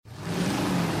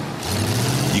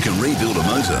You can rebuild a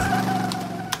motor,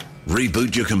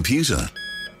 reboot your computer,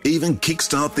 even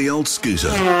kickstart the old scooter.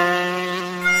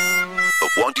 But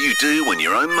what do you do when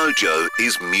your own mojo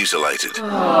is mutilated?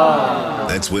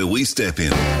 That's where we step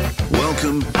in.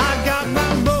 Welcome I got my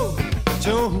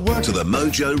mojo working, to the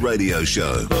Mojo Radio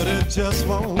Show. but it just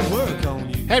won't work on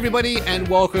you. Hey everybody, and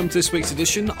welcome to this week's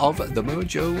edition of the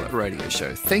Mojo Radio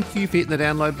Show. Thank you for hitting the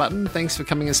download button. Thanks for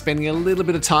coming and spending a little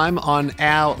bit of time on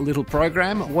our little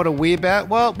program. What are we about?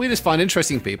 Well, we just find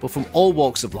interesting people from all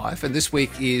walks of life, and this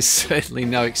week is certainly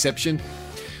no exception.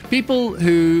 People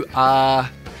who are,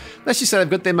 let's just say they've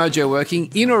got their mojo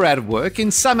working in or out of work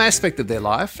in some aspect of their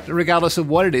life, regardless of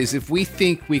what it is. If we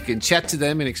think we can chat to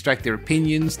them and extract their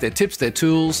opinions, their tips, their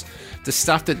tools, the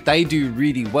stuff that they do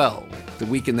really well, that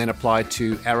we can then apply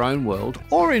to our own world,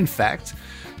 or in fact,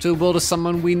 to the world of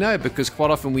someone we know, because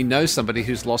quite often we know somebody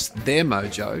who's lost their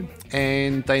mojo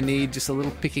and they need just a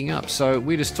little picking up. So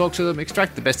we just talk to them,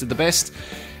 extract the best of the best,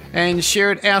 and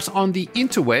share it out on the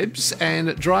interwebs.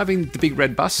 And driving the big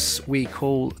red bus we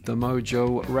call the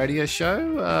Mojo Radio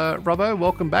Show. Robbo,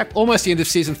 welcome back. Almost the end of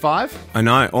season 5. I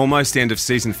know, almost the end of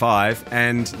season 5.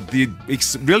 And the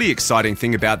really exciting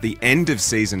thing about the end of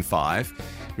season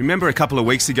 5, remember a couple of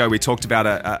weeks ago we talked about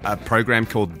a program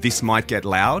called This Might Get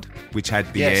Loud, which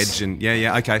had The Edge and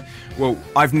okay. Well,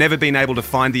 I've never been able to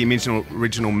find the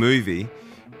original movie.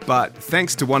 But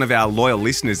thanks to one of our loyal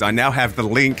listeners, I now have the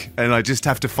link, and I just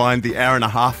have to find the hour and a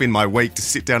half in my week to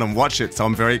sit down and watch it, so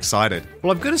I'm very excited.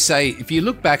 Well, I've got to say, if you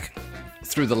look back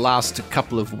through the last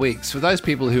couple of weeks, for those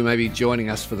people who may be joining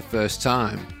us for the first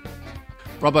time,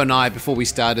 Robbo and I, before we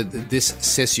started this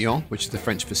session, which is the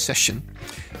French for session,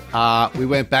 we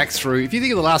went back through, if you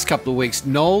think of the last couple of weeks,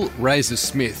 Noel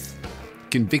Razor-Smith,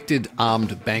 convicted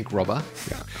armed bank robber,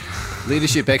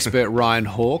 leadership expert Ryan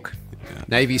Hawke,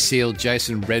 Navy SEAL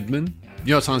Jason Redman, New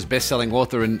York Times bestselling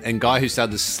author and guy who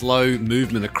started the slow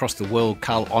movement across the world,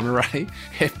 Carl Honoré,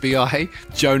 FBI,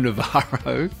 Joe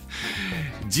Navarro,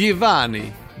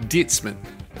 Giovanni Ditzman,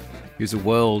 who's a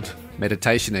world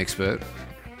meditation expert,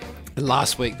 and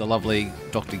last week the lovely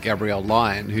Dr. Gabrielle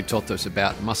Lyon, who taught us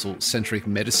about muscle-centric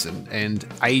medicine and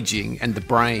aging and the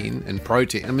brain and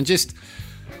protein. I mean,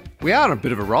 we are on a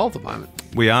bit of a roll at the moment.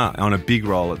 We are on a big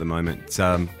roll at the moment.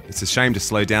 It's a shame to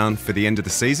slow down for the end of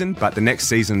the season, but the next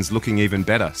season's looking even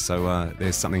better, so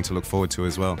there's something to look forward to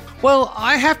as well. Well,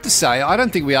 I have to say, I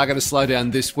don't think we are going to slow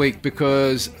down this week,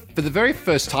 because for the very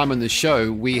first time on the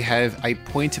show, we have a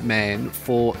point man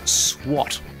for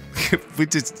SWAT.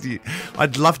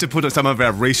 I'd love to put some of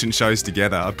our recent shows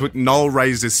together. I put Noel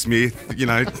Razor-Smith,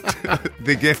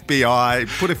 the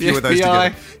FBI, put a few of those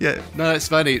together. Yeah. No, it's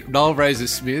funny. Noel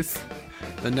Razor-Smith,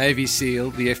 the Navy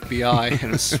SEAL, the FBI,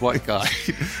 and a SWAT guy.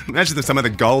 Imagine some of the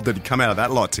gold that had come out of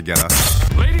that lot together.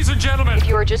 Ladies and gentlemen, If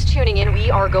you are just tuning in,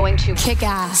 we are going to Kick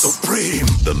ass. Supreme.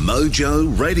 The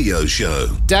Mojo Radio Show.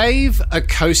 Dave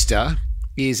Acosta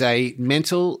is a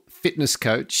mental fitness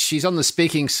coach. He's on the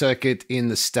speaking circuit in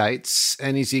the States,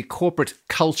 and he's a corporate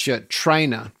culture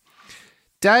trainer.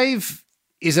 Dave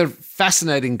is a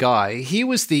fascinating guy. He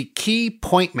was the key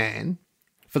point man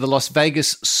for the Las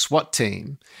Vegas SWAT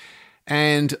team.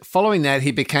 And following that,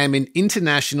 he became an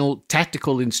international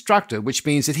tactical instructor, which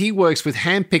means that he works with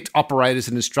handpicked operators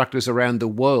and instructors around the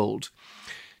world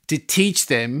to teach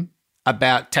them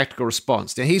about tactical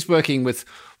response. Now, he's working with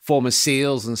former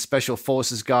SEALs and Special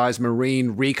Forces guys,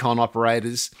 Marine recon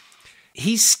operators.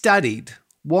 He studied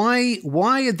why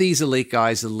are these elite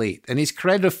guys elite? And he's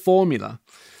created a formula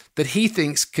that he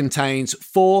thinks contains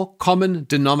 4 common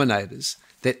denominators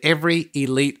that every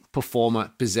elite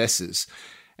performer possesses.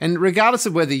 And regardless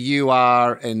of whether you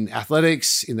are in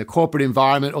athletics, in the corporate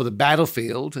environment, or the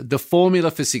battlefield, the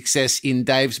formula for success in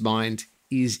Dave's mind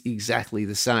is exactly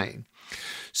the same.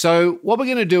 So what we're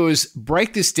going to do is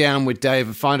break this down with Dave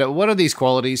and find out what are these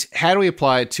qualities, how do we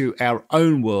apply it to our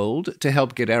own world to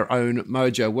help get our own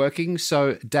mojo working.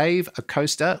 So Dave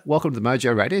Acosta, welcome to the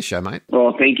Mojo Radio Show, mate.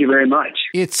 Well, thank you very much.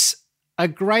 It's a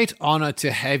great honor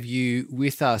to have you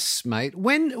with us, mate.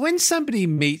 When somebody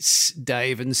meets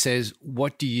Dave and says,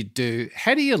 "What do you do?"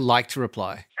 how do you like to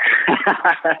reply?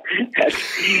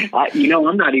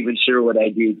 I'm not even sure what I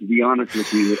do, to be honest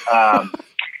with you.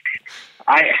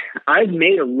 I've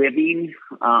made a living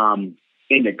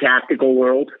in the tactical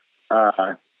world,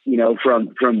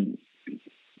 from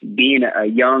being a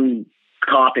young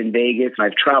cop in Vegas.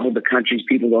 I've traveled to countries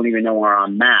people don't even know are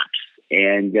on maps,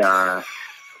 and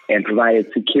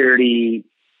provided security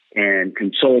and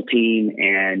consulting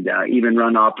and even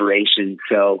run operations.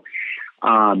 So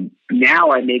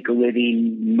now I make a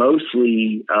living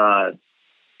mostly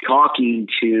talking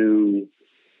to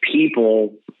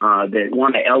people that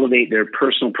want to elevate their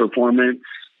personal performance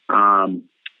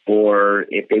or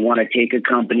if they want to take a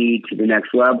company to the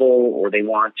next level, or they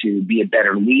want to be a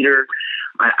better leader.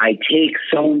 I take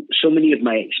so many of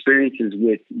my experiences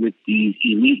with these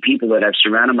elite people that I've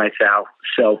surrounded myself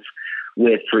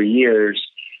with for years,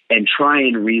 and try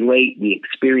and relate the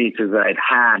experiences that I've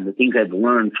had, the things I've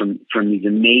learned from these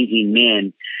amazing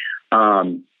men,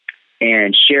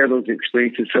 and share those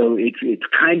experiences. So it's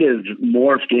kind of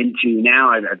morphed into,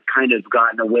 now I've kind of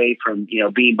gotten away from,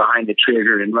 being behind the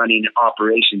trigger and running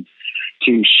operations,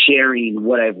 to sharing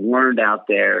what I've learned out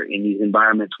there in these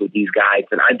environments with these guys.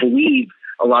 And I believe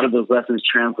a lot of those lessons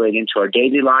translate into our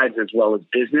daily lives as well as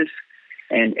business.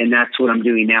 And that's what I'm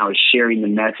doing now, is sharing the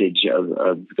message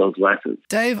of those lessons.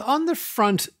 Dave, on the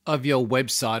front of your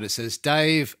website, it says,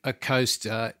 Dave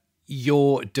Acosta,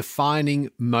 your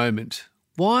defining moment.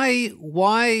 Why,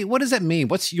 what does that mean?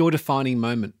 What's your defining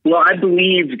moment? Well, I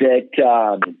believe that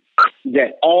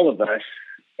all of us,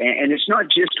 and it's not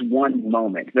just one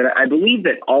moment, but I believe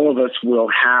that all of us will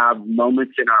have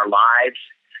moments in our lives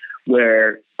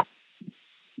where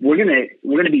we're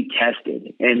gonna be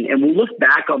tested, and we'll look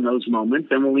back on those moments,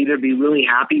 and we'll either be really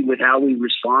happy with how we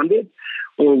responded,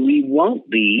 or we won't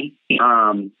be.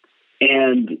 And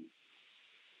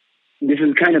this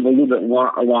is kind of a little bit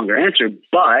a longer answer,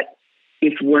 but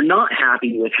if we're not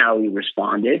happy with how we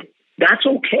responded, that's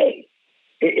okay.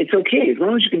 It's okay, as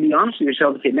long as you can be honest with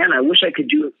yourself and say, "Man, I wish I could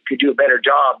do a better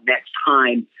job next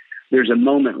time there's a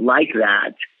moment like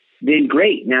that." Then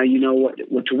great. Now you know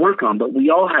what to work on. But we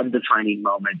all have defining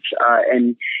moments,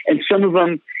 and some of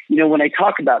them, when I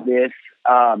talk about this,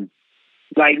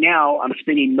 right now I'm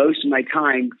spending most of my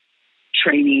time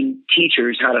training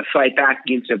teachers how to fight back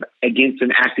against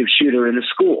an active shooter in a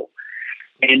school.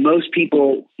 And most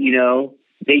people,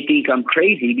 they think I'm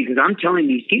crazy because I'm telling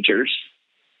these teachers,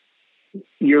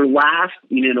 your last,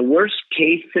 in a worst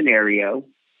case scenario,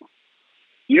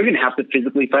 you're going to have to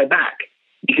physically fight back,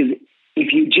 because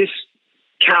if you just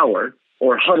cower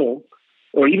or huddle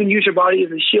or even use your body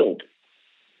as a shield,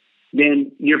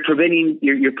 then you're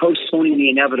postponing the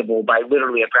inevitable by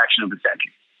literally a fraction of a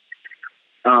second.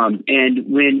 And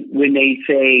when they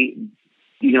say,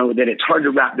 that it's hard to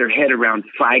wrap their head around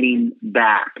fighting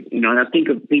back, and I think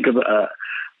of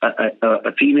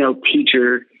a female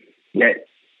teacher that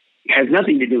has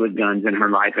nothing to do with guns in her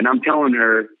life, and I'm telling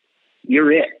her,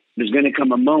 you're it. There's going to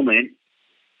come a moment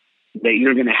that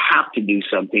you're going to have to do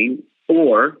something,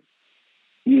 or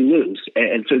you lose.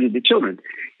 And so do the children.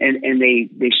 And they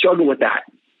struggle with that.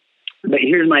 But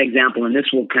here's my example, and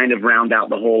this will kind of round out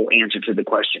the whole answer to the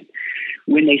question.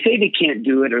 When they say they can't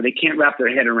do it or they can't wrap their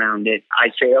head around it, I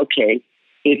say, okay,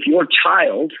 if your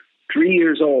child, 3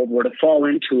 years old, were to fall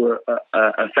into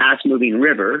a fast-moving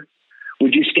river,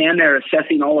 would you stand there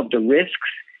assessing all of the risks,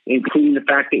 including the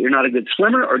fact that you're not a good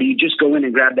swimmer, or do you just go in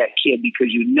and grab that kid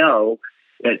because you know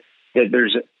that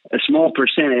there's a small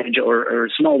percentage or a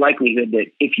small likelihood that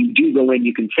if you do go in,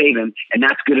 you can save him, and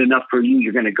that's good enough for you,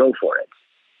 you're going to go for it?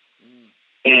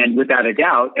 And without a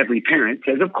doubt, every parent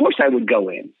says, of course I would go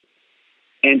in.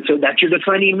 And so that's your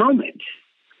defining moment.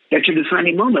 That's your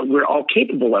defining moment. We're all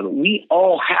capable of it. We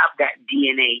all have that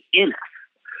DNA in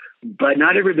us, but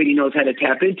not everybody knows how to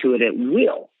tap into it at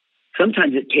will.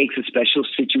 Sometimes it takes a special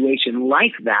situation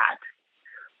like that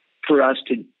for us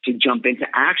to jump into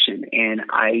action. And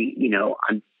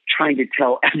I'm trying to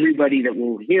tell everybody that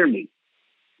will hear me,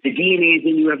 the DNA is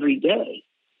in you every day.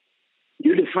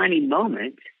 Your defining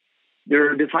moment,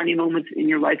 there are defining moments in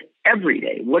your life every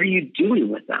day. What are you doing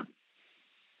with them?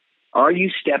 Are you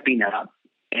stepping up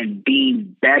and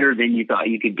being better than you thought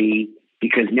you could be,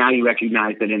 because now you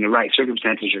recognize that in the right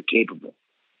circumstances you're capable?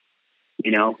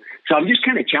 So I'm just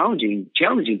kind of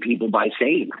challenging people by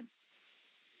saying that.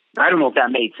 I don't know if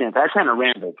that made sense. I kind of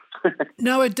rambled.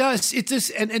 No, it does. It does,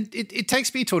 and it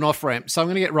takes me to an off ramp. So I'm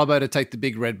going to get Robbo to take the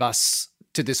big red bus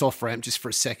to this off ramp just for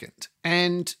a second.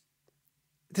 And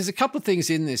there's a couple of things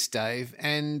in this, Dave.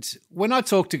 And when I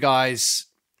talk to guys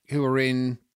who are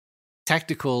in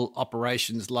tactical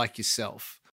operations like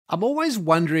yourself, I'm always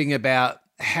wondering about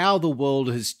how the world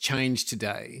has changed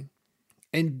today.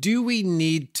 And do we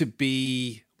need to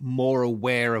be more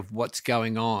aware of what's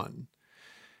going on?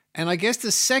 And I guess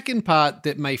the second part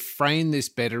that may frame this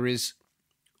better is,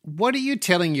 what are you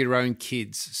telling your own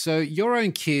kids? So your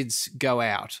own kids go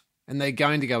out, and they're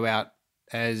going to go out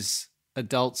as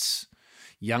adults,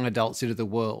 young adults into the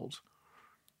world.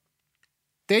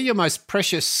 They're your most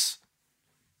precious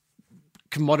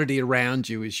commodity around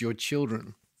you, is your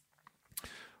children.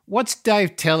 What's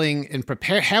Dave telling and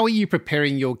how are you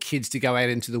preparing your kids to go out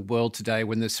into the world today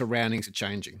when the surroundings are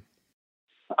changing?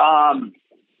 All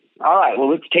right. Well,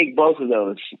 let's take both of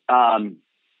those.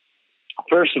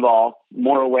 First of all,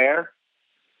 more aware.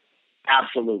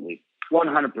 Absolutely.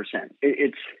 100%.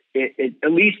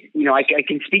 At least, I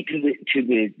can speak to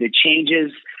the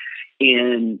changes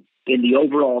in the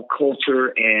overall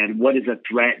culture and what is a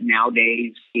threat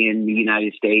nowadays in the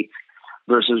United States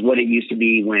versus what it used to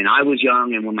be when I was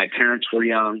young and when my parents were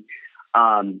young.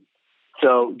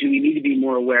 So do we need to be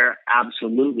more aware?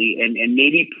 Absolutely. And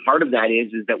maybe part of that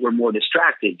is that we're more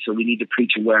distracted. So we need to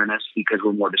preach awareness because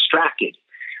we're more distracted.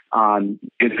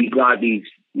 Because we've got these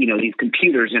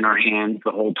computers in our hands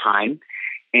the whole time.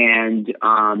 And,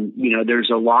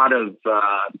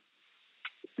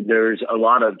 there's a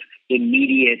lot of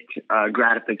immediate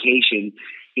gratification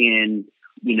in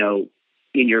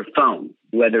your phone,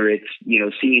 whether it's,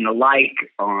 seeing a like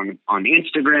on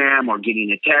Instagram or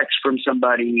getting a text from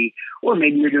somebody, or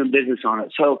maybe you're doing business on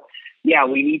it. So yeah,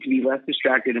 we need to be less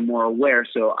distracted and more aware.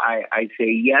 So I say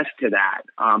yes to that.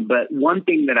 But one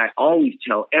thing that I always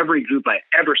tell every group I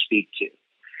ever speak to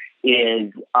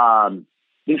is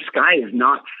the sky is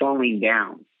not falling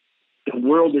down. The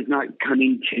world is not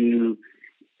coming to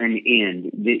an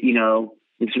end.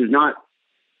 This is not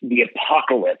the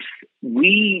apocalypse.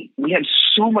 We have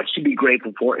so much to be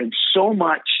grateful for and so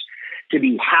much to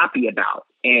be happy about.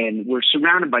 And we're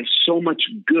surrounded by so much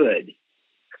good.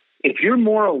 If you're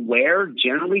more aware,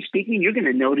 generally speaking, you're going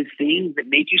to notice things that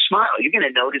make you smile. You're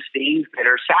going to notice things that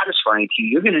are satisfying to you.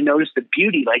 You're going to notice the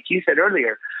beauty, like you said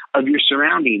earlier, of your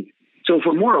surroundings. So if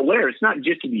we're more aware, it's not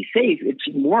just to be safe. It's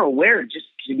more aware just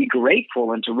to be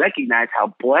grateful and to recognize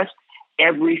how blessed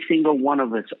every single one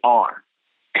of us are.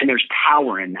 And there's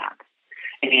power in that.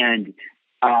 And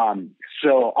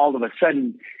so all of a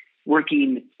sudden,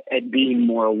 working at being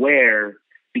more aware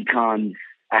becomes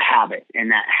a habit.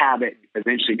 And that habit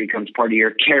eventually becomes part of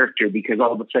your character, because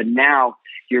all of a sudden now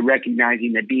you're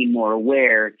recognizing that being more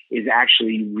aware is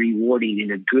actually rewarding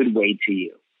in a good way to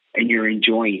you, and you're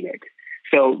enjoying it.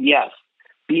 So yes,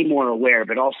 be more aware,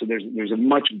 but also there's a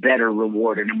much better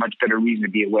reward and a much better reason to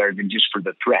be aware than just for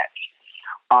the threats.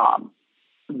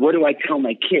 What do I tell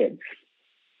my kids?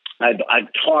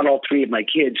 I've taught all three of my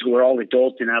kids, who are all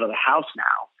adults and out of the house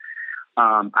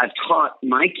now. I've taught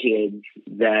my kids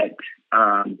that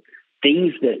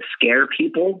things that scare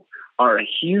people are a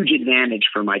huge advantage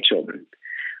for my children.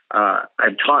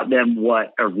 I've taught them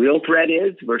what a real threat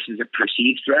is versus a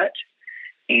perceived threat,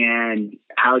 and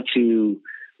how to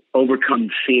overcome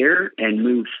fear and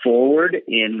move forward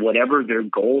in whatever their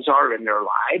goals are in their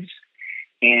lives.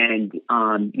 And,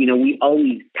 we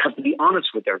always have to be honest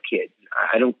with our kids.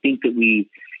 I don't think that we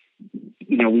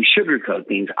sugarcoat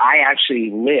things. I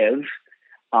actually live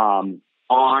on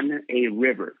a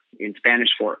river in Spanish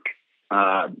Fork.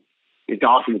 It's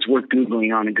awesome. It's worth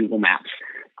Googling on a Google Maps.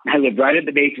 I live right at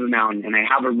the base of a mountain, and I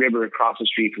have a river across the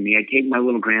street from me. I take my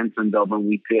little grandsons over, and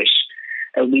we fish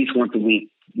at least once a week,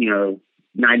 9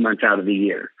 months out of the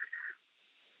year.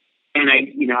 And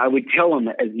I would tell them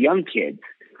as young kids,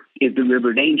 is the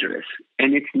river dangerous?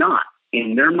 And it's not.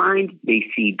 In their mind, they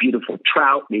see beautiful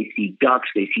trout, they see ducks,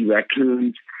 they see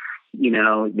raccoons,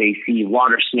 they see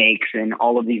water snakes and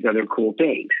all of these other cool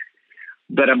things.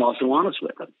 But I'm also honest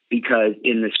with them, because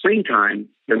in the springtime,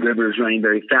 the river is running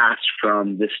very fast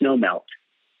from the snow melt,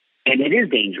 and it is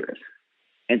dangerous.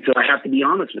 And so I have to be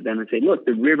honest with them and say, look,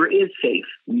 the river is safe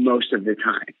most of the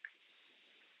time,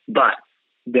 but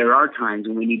there are times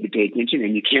when we need to pay attention,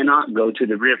 and you cannot go to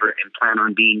the river and plan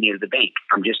on being near the bank.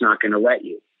 I'm just not going to let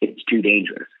you. It's too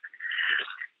dangerous.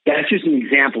 That's just an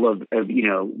example of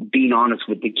being honest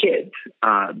with the kids.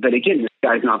 But again, the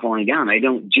sky's not falling down. I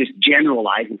don't just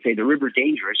generalize and say the river's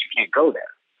dangerous, you can't go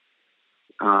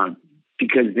there.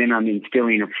 Because then I'm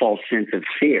instilling a false sense of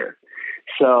fear.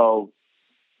 So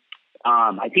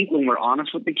I think when we're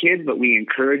honest with the kids, but we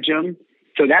encourage them,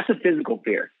 so that's a physical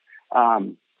fear.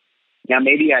 Now,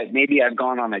 maybe I've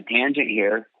gone on a tangent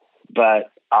here,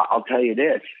 but I'll tell you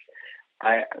this.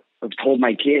 I've told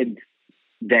my kids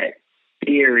that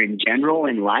fear in general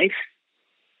in life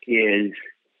it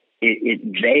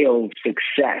veils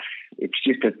success. It's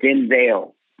just a thin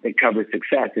veil that covers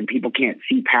success, and people can't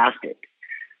see past it.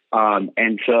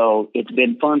 And so it's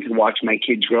been fun to watch my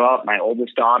kids grow up. My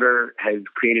oldest daughter has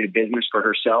created a business for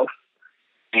herself,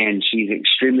 and she's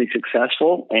extremely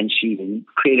successful, and she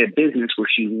created a business where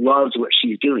she loves what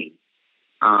she's doing.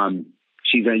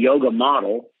 She's a yoga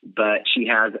model, but she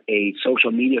has a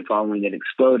social media following that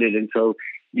exploded. And so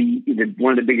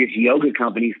one of the biggest yoga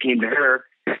companies came to her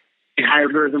and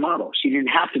hired her as a model. She didn't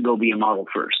have to go be a model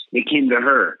first. They came to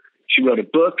her. She wrote a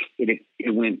book. It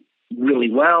went really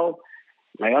well.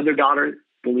 My other daughter,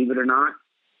 believe it or not,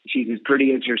 she's as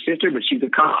pretty as her sister, but she's a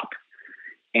cop.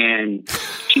 And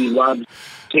she loves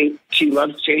She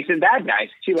loves chasing bad guys.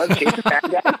 She loves chasing bad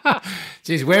guys.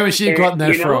 Jeez, where has she gotten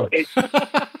that from?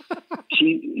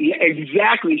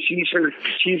 Exactly.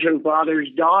 She's her father's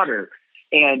daughter,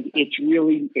 and it's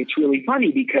really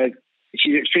funny because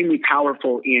she's extremely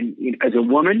powerful in as a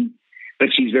woman, but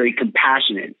she's very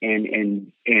compassionate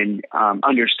and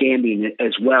understanding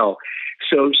as well.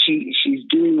 So she's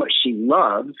doing what she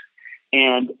loves,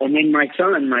 and then my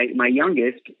son, my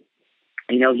youngest,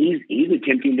 he's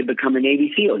attempting to become a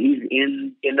Navy SEAL. He's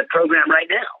in the program right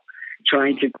now,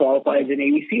 trying to qualify as a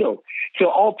Navy SEAL. So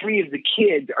all three of the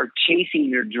kids are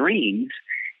chasing their dreams.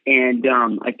 And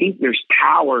I think there's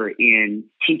power in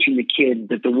teaching the kids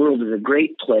that the world is a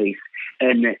great place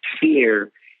and that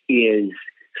fear is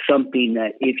something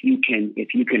that if you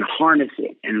can harness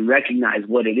it and recognize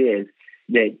what it is,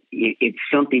 that it's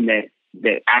something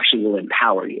that actually will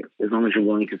empower you as long as you're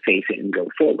willing to face it and go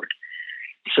forward.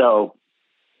 So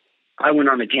I went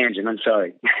on a tangent. I'm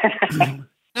sorry.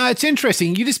 No, it's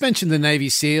interesting. You just mentioned the Navy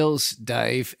SEALs,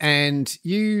 Dave, and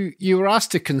you were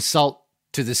asked to consult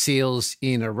to the SEALs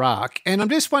in Iraq. And I'm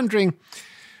just wondering,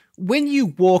 when you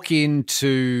walk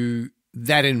into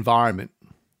that environment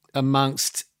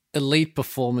amongst elite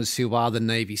performers who are the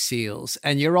Navy SEALs,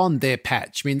 and you're on their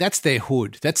patch, I mean, that's their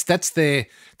hood. That's their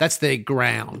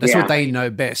ground. That's what they know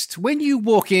best. When you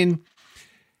walk in,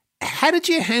 how did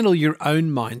you handle your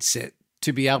own mindset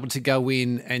to be able to go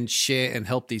in and share and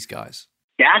help these guys?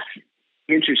 That's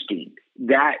interesting.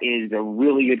 That is a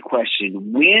really good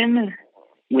question. When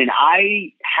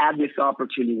I had this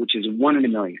opportunity, which is 1 in a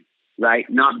million, right?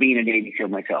 Not being a Navy SEAL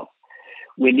myself.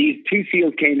 When these two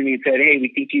SEALs came to me and said, "Hey, we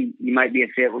think you might be a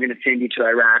fit. We're going to send you to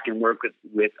Iraq and work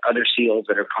with other SEALs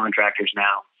that are contractors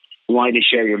now. We wanted to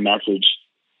share your message."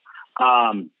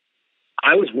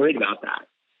 I was worried about that.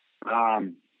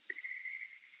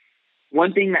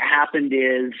 One thing that happened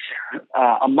is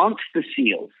amongst the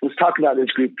SEALs, let's talk about this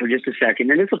group for just a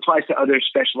second. And this applies to other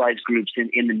specialized groups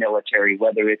in the military,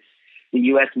 whether it's the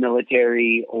U.S.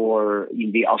 military or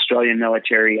the Australian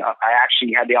military. I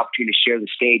actually had the opportunity to share the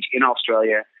stage in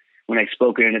Australia when I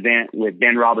spoke at an event with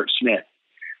Ben Robert-Smith,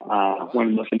 one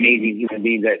of the most amazing human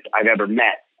beings that I've ever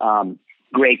met.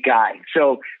 Great guy.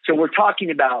 So we're talking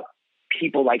about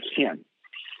people like him.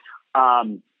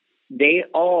 They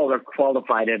all are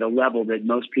qualified at a level that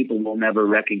most people will never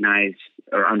recognize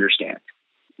or understand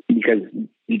because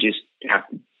you just have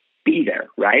to be there,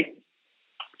 right?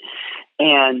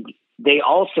 And they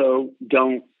also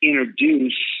don't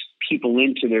introduce people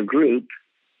into their group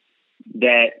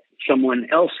that someone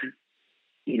else,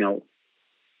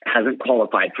 hasn't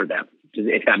qualified for them,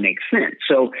 if that makes sense.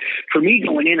 So for me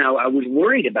going in, I was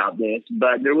worried about this,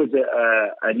 but there was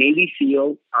a Navy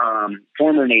SEAL,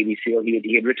 former Navy SEAL.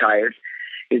 He had retired.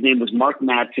 His name was Mark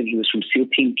Madsen. He was from SEAL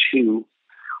Team 2.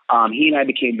 He and I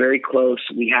became very close.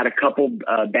 We had a couple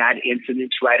bad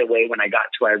incidents right away when I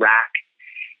got to Iraq.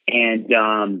 And,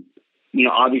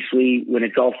 obviously when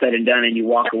it's all said and done and you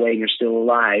walk away and you're still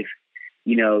alive,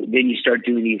 then you start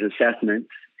doing these assessments.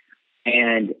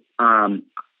 And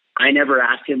I never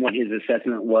asked him what his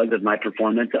assessment was of my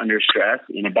performance under stress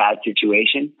in a bad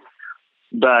situation.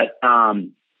 But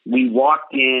we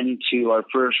walked into our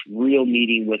first real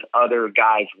meeting with other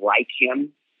guys like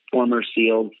him, former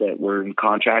SEALs that were in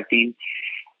contracting.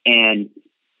 And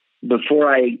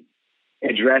before I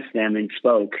addressed them and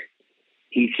spoke,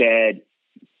 he said,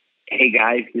 "Hey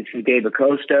guys, this is Dave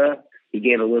Acosta." He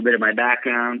gave a little bit of my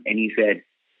background and he said,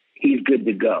 "He's good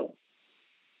to go."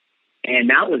 And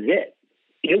that was it.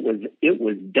 It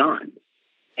was done.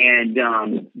 And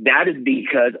that is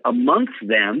because amongst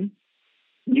them,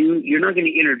 you're not going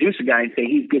to introduce a guy and say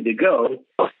he's good to go,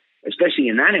 especially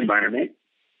in that environment,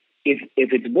 if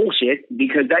it's bullshit,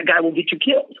 because that guy will get you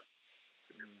killed.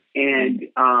 And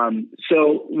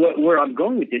so where I'm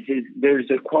going with this is there's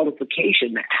a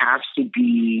qualification that has to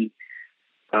be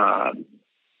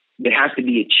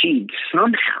achieved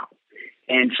somehow.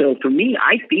 And so for me,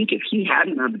 I think if he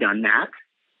hadn't have done that,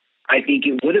 I think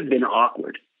it would have been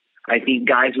awkward. I think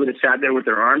guys would have sat there with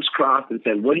their arms crossed and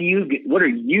said, what are you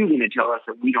going to tell us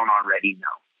that we don't already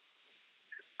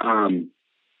know?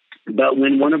 But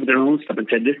when one of their own stepped and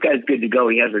said, this guy's good to go,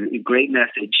 he has a great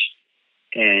message.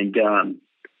 And,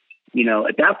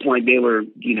 at that point they were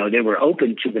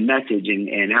open to the message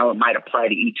and how it might apply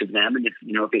to each of them. And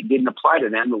if it didn't apply to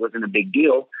them, it wasn't a big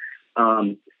deal.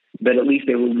 But at least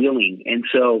they were willing. And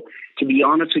so to be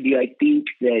honest with you, I think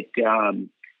that,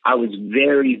 I was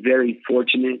very, very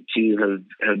fortunate to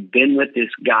have been with this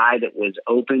guy that was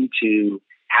open to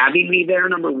having me there,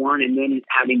 number one, and then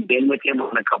having been with him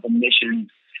on a couple missions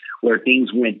where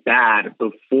things went bad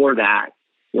before that,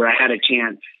 where I had a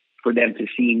chance for them to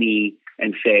see me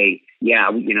and say,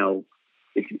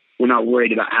 we're not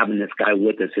worried about having this guy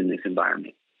with us in this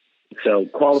environment. So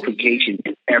qualification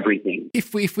is everything.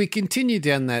 If we continue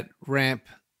down that ramp,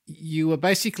 you were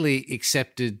basically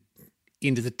accepted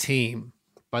into the team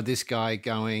by this guy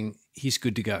going, he's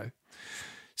good to go.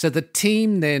 So the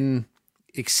team then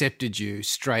accepted you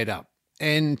straight up.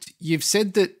 And you've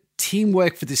said that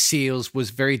teamwork for the SEALs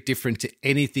was very different to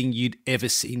anything you'd ever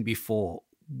seen before.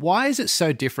 Why is it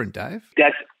so different, Dave?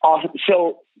 That's awesome.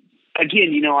 So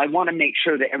again, I want to make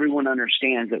sure that everyone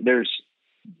understands that there's,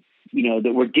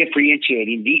 that we're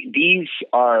differentiating. These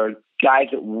are guys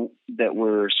that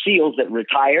were SEALs that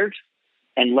retired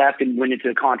and left and went into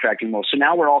the contracting role. So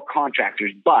now we're all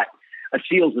contractors, but a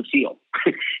SEAL's a SEAL.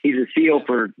 He's a SEAL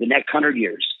for the next 100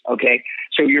 years. Okay.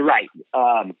 So you're right.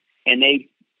 And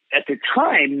at the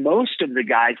time, most of the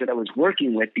guys that I was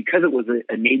working with, because it was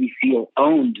a Navy SEAL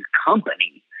owned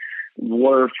company,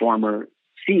 were former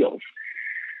SEALs.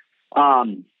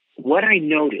 What I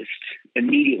noticed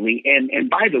immediately, and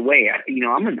by the way,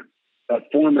 I'm a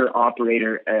former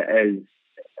operator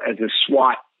as a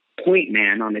SWAT point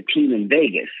man on a team in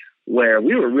Vegas where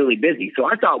we were really busy. So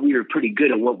I thought we were pretty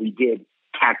good at what we did,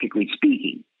 tactically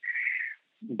speaking.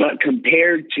 But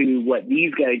compared to what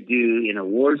these guys do in a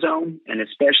war zone, and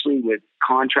especially with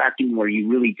contracting where you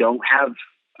really don't have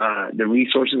the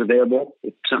resources available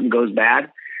if something goes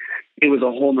bad, it was a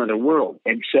whole nother world.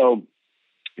 And so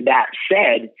that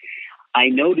said, I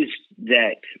noticed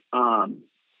that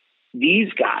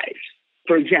these guys,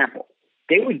 for example,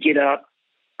 they would get up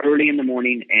early in the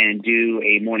morning and do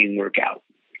a morning workout.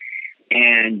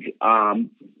 And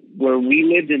where we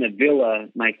lived in a villa,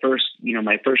 my first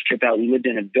trip out, we lived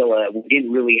in a villa. We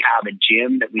didn't really have a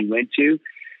gym that we went to.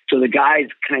 So the guys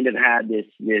kind of had this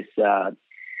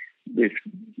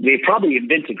they probably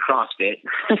invented CrossFit,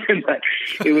 but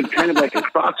it was kind of like a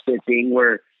CrossFit thing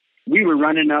where we were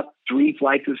running up 3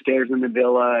 flights of stairs in the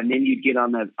villa, and then you'd get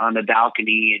on the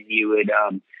balcony and you would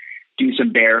do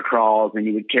some bear crawls, and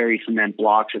you would carry cement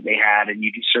blocks that they had, and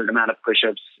you do a certain amount of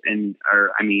push-ups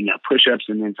push-ups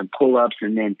and then some pull-ups,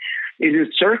 and then it was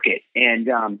a circuit. And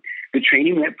the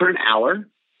training went for an hour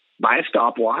by a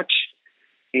stopwatch,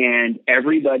 and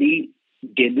everybody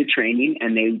did the training,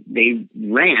 and they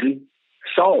ran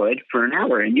solid for an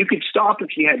hour, and you could stop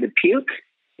if you had to puke,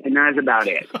 and that's about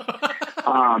it.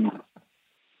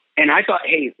 And I thought,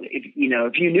 hey, if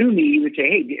you knew me, you would say,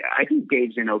 hey, I think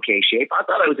Dave's in okay shape. I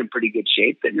thought I was in pretty good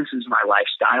shape. Fitness is my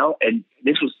lifestyle, and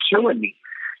this was killing me.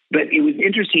 But it was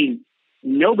interesting.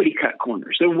 Nobody cut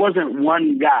corners. There wasn't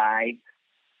one guy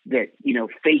that,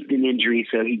 faked an injury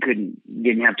so he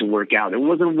didn't have to work out. There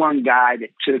wasn't one guy that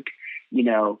took,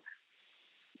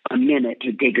 a minute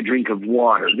to take a drink of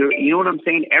water. You know what I'm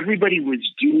saying? Everybody was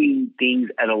doing things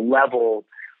at a level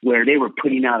where they were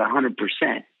putting out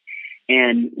 100%.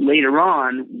 And later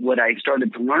on, what I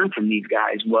started to learn from these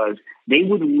guys was they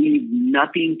would leave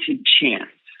nothing to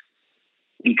chance,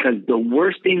 because the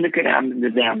worst thing that could happen to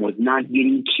them was not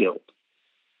getting killed.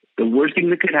 The worst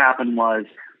thing that could happen was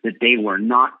that they were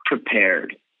not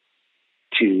prepared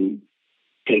to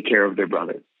take care of their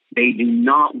brother. Failing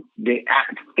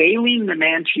the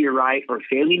man to your right or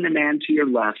failing the man to your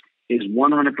left is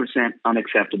 100%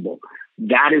 unacceptable.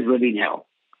 That is living hell.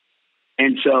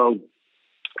 And so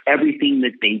everything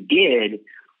that they did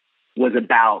was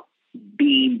about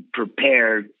being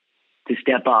prepared to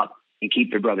step up and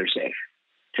keep their brother safe,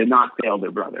 to not fail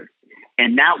their brother.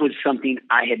 And that was something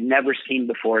I had never seen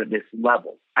before at this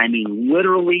level. I mean,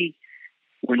 literally,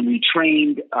 when we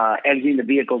trained exiting the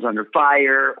vehicles under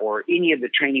fire, or any of the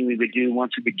training we would do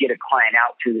once we would get a client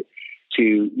out to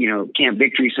Camp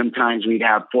Victory, sometimes we'd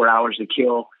have 4 hours to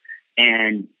kill.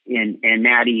 And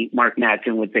Mark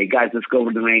Madsen would say, guys, let's go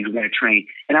over to the range. We're going to train.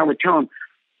 And I would tell him,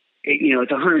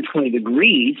 it's 120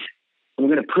 degrees. We're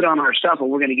going to put on our stuff, and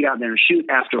we're going to get out there and shoot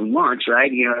after lunch,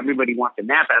 right? Everybody wants to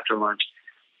nap after lunch.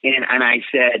 And I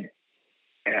said,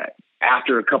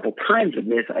 after a couple times of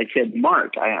this, I said,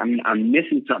 Mark, I'm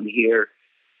missing something here.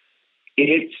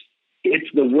 It's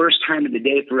the worst time of the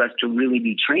day for us to really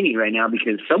be training right now,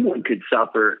 because someone could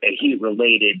suffer a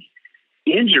heat-related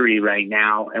injury right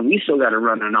now, and we still got to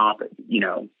run an off,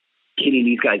 getting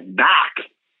these guys back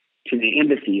to the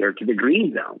embassy or to the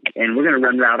green zone, and we're going to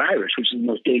run Route Irish, which is the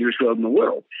most dangerous road in the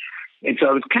world. And so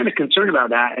I was kind of concerned about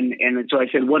that, and so I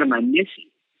said, what am I missing?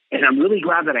 And I'm really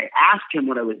glad that I asked him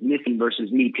what I was missing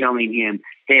versus me telling him,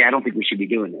 hey, I don't think we should be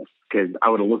doing this, because I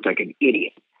would have looked like an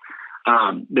idiot.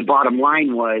 The bottom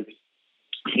line was,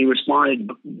 he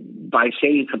responded by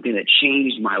saying something that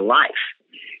changed my life.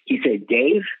 He said,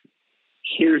 Dave,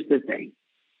 here's the thing.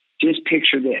 Just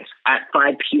picture this. At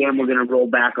 5 p.m., we're going to roll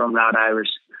back on Route Irish.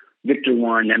 Victor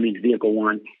 1, that means vehicle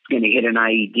 1, is going to hit an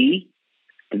IED.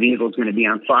 The vehicle is going to be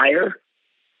on fire.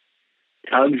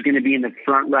 Tug's going to be in the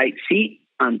front right seat,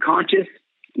 unconscious.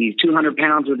 He's 200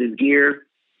 pounds with his gear.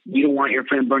 You don't want your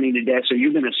friend burning to death, so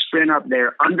you're going to sprint up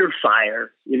there under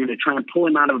fire. You're going to try and pull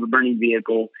him out of a burning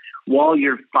vehicle while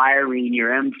you're firing your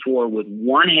M4 with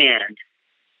one hand,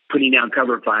 putting down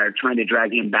cover fire, trying to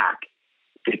drag him back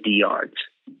 50 yards.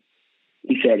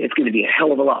 He said, it's going to be a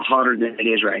hell of a lot hotter than it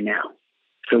is right now.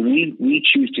 So we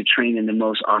choose to train in the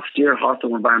most austere,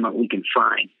 hostile environment we can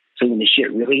find. So when the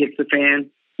shit really hits the fan,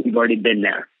 we've already been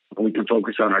there, and we can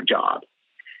focus on our job.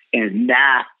 And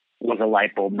that was a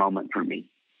light bulb moment for me.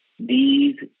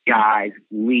 These guys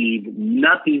leave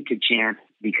nothing to chance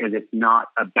because it's not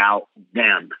about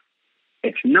them.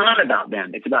 It's not about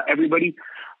them. It's about everybody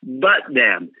but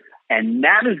them. And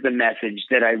that is the message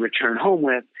that I return home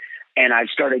with. And I've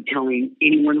started telling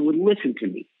anyone who would listen to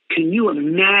me. Can you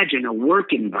imagine a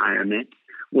work environment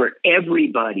where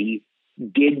everybody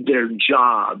did their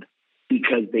job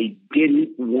because they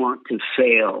didn't want to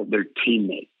fail their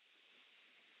teammate?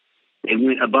 They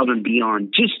went above and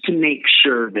beyond just to make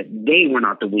sure that they were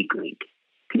not the weak link.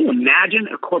 Can you imagine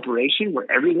a corporation where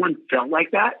everyone felt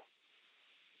like that?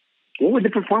 What would the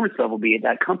performance level be at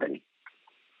that company?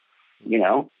 You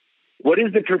know, what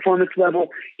is the performance level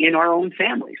in our own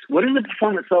families? What is the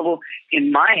performance level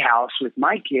in my house with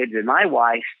my kids and my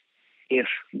wife if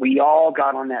we all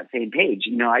got on that same page?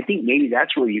 You know, I think maybe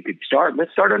that's where you could start.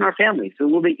 Let's start on our families. It's a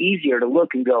little bit easier to look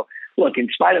and go, look, in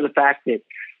spite of the fact that,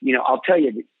 you know, I'll tell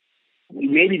you, you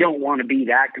maybe don't want to be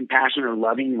that compassionate or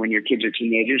loving when your kids are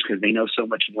teenagers because they know so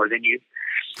much more than you.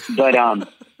 But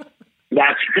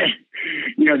that's,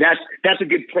 you know, that's a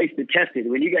good place to test it.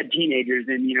 When you got teenagers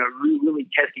and, you know, really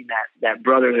testing that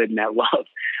brotherhood and that love.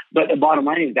 But the bottom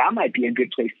line is that might be a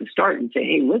good place to start and say,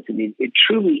 hey, listen, it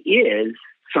truly is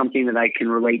something that I can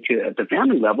relate to at the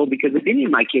family level, because if any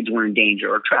of my kids were in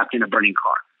danger or trapped in a burning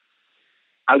car,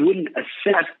 I wouldn't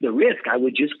assess the risk. I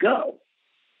would just go.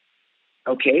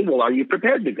 Okay, well, are you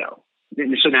prepared to go?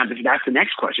 So now that's the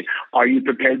next question. Are you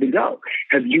prepared to go?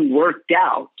 Have you worked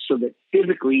out so that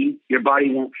physically your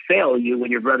body won't fail you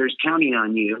when your brother's counting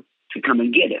on you to come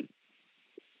and get him?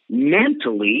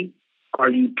 Mentally, are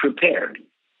you prepared?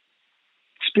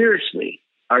 Spiritually,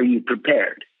 are you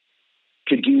prepared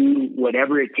to do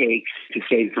whatever it takes to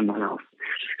save someone else?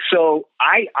 So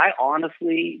I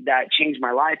honestly, that changed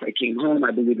my life. I came home.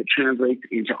 I believe it translates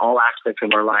into all aspects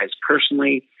of our lives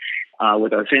personally,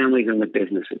 with our families and with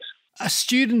businesses. A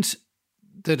student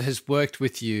that has worked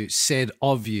with you said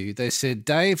of you, they said,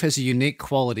 Dave has a unique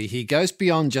quality. He goes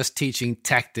beyond just teaching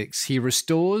tactics. He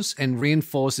restores and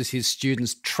reinforces his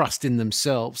students' trust in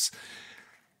themselves.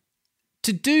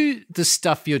 To do the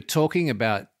stuff you're talking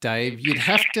about, Dave, you'd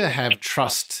have to have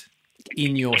trust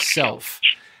in yourself.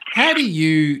 How do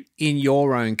you, in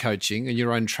your own coaching and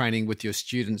your own training with your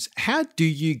students, how do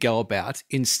you go about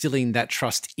instilling that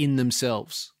trust in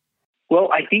themselves? Well,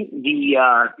 I think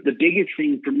the biggest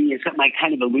thing for me is something I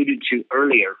kind of alluded to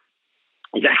earlier,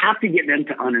 is I have to get them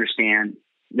to understand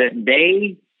that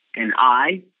they and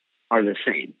I are the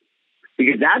same.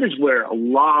 Because that is where a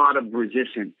lot of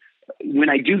resistance, when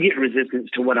I do get resistance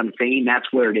to what I'm saying, that's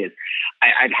where it is.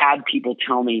 I've had people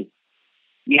tell me,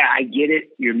 yeah, I get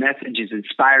it. Your message is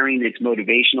inspiring. It's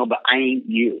motivational, but I ain't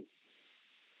you.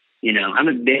 You know, I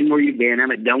haven't been where you've been. I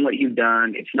haven't done what you've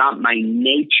done. It's not my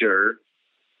nature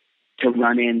to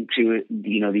run into,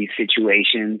 you know, these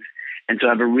situations. And so I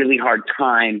have a really hard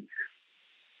time,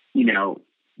 you know,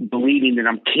 believing that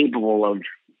I'm capable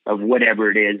of whatever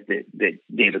it is that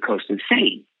Dave Acosta is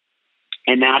saying.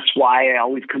 And that's why I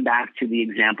always come back to the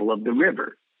example of the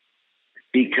river,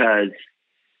 because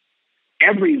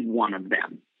every one of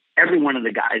them, every one of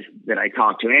the guys that I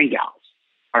talk to and gals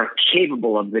are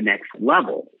capable of the next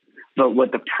level. But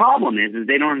what the problem is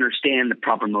they don't understand the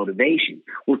proper motivation.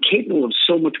 We're capable of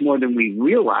so much more than we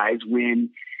realize when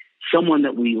someone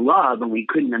that we love and we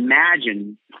couldn't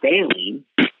imagine failing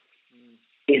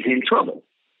is in trouble.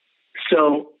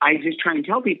 So I just try and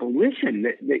tell people, listen,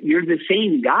 that you're the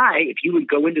same guy if you would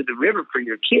go into the river for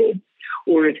your kid,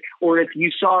 or if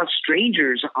you saw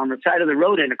strangers on the side of the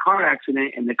road in a car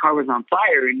accident and the car was on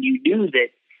fire and you knew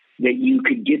that you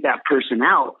could get that person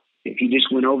out. If you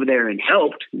just went over there and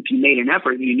helped, if you made an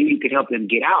effort and you knew you could help them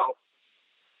get out,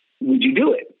 would you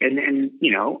do it? And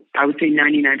you know, I would say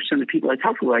 99% of the people I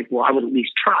talk to are like, well, I would at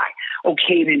least try.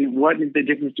 Okay, then what is the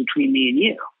difference between me and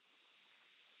you?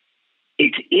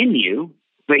 It's in you,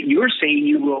 but you're saying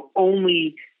you will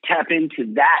only tap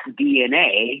into that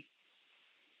DNA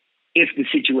if the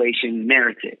situation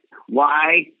merits it.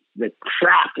 Why the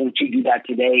crap won't you do that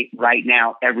today, right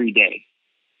now, every day?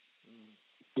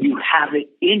 You have it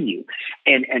in you.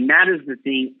 And that is the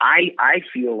thing I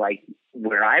feel like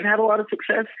where I've had a lot of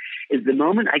success is the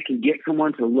moment I can get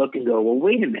someone to look and go, well,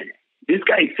 wait a minute. This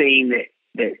guy's saying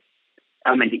that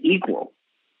I'm an equal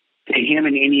to him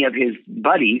and any of his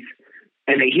buddies,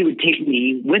 and that he would take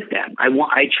me with them.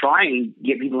 I try and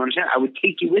get people to understand I would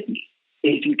take you with me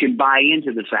if you can buy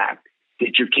into the fact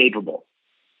that you're capable.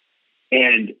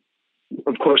 And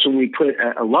of course, when we put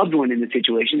a loved one in the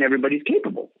situation, everybody's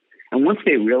capable. And once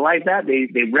they realize that,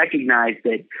 they recognize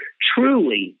that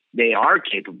truly they are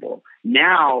capable.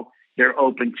 Now they're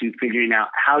open to figuring out,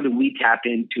 how do we tap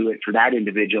into it for that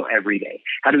individual every day?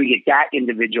 How do we get that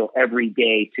individual every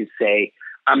day to say,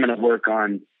 I'm going to work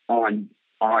on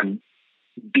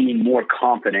being more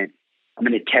confident. I'm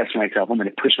going to test myself. I'm going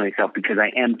to push myself because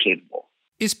I am capable.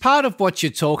 Is part of what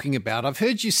you're talking about, I've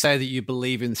heard you say that you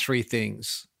believe in three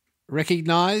things: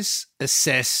 recognize,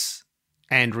 assess,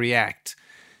 and react.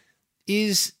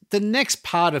 Is the next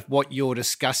part of what you're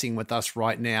discussing with us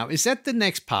right now, is that the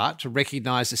next part, to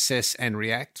recognize, assess, and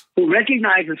react? Well,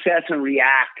 recognize, assess, and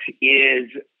react is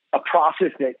a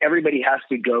process that everybody has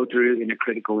to go through in a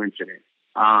critical incident.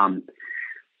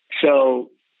 So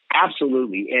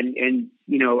absolutely. And,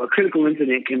 you know, a critical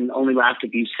incident can only last a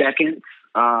few seconds.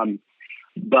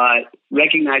 But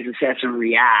recognize, assess, and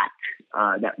react,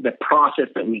 the process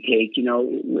that we take, you know,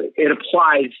 it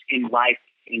applies in life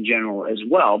in general as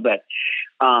well. But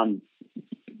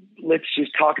let's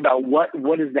just talk about what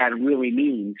does that really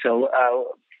mean? So,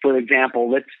 for example,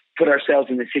 let's put ourselves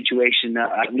in the situation,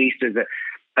 at least as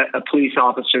a police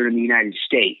officer in the United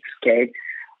States, okay?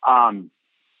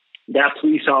 That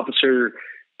police officer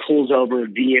pulls over a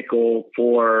vehicle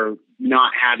for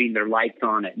not having their lights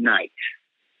on at night.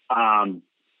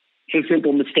 It's a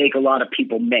simple mistake a lot of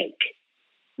people make.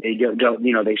 They don't,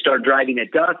 you know, they start driving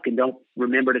at dusk and don't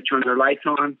remember to turn their lights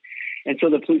on. And so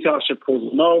the police officer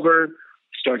pulls them over,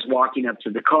 starts walking up to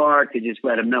the car to just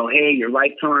let them know, hey, your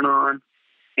lights aren't on.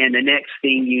 And the next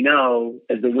thing you know,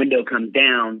 as the window comes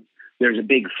down, there's a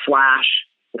big flash,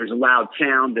 there's a loud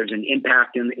sound, there's an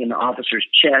impact in the officer's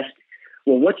chest.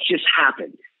 Well, what's just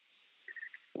happened?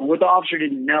 Well, what the officer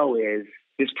didn't know is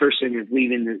this person is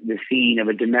leaving the scene of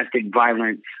a domestic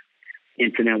violence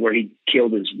incident where he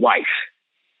killed his wife.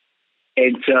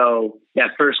 And so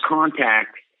that first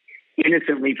contact,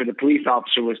 innocently for the police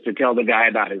officer, was to tell the guy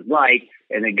about his life.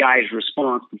 And the guy's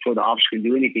response before the officer can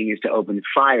do anything is to open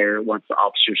fire once the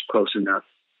officer's close enough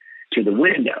to the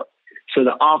window. So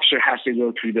the officer has to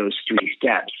go through those three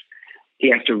steps. He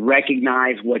has to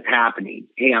recognize what's happening.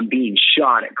 Hey, I'm being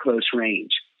shot at close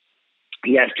range.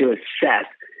 He has to assess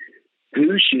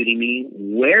who's shooting me,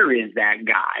 where is that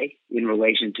guy in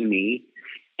relation to me,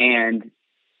 and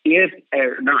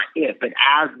but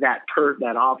as that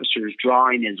officer is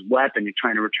drawing his weapon and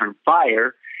trying to return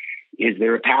fire, is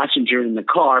there a passenger in the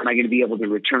car? Am I going to be able to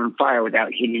return fire without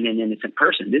hitting an innocent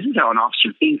person? This is how an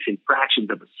officer thinks in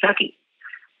fractions of a second.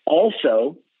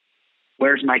 Also,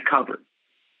 where's my cover?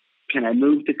 Can I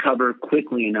move to cover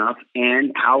quickly enough?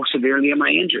 And how severely am I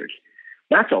injured?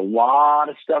 That's a lot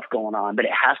of stuff going on, but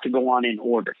it has to go on in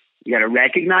order. You got to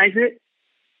recognize it.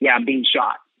 Yeah, I'm being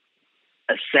shot.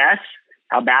 Assess,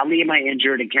 how badly am I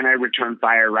injured, and can I return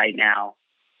fire right now?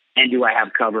 And do I have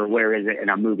cover? Where is it? And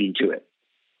I'm moving to it.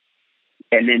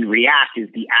 And then react is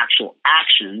the actual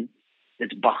action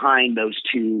that's behind those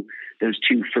two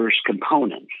first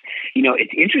components. You know,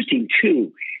 it's interesting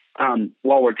too.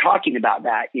 While we're talking about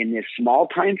that in this small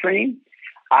time frame,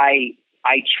 I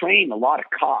train a lot of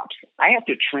cops. I have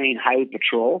to train highway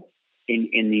patrol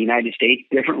in the United States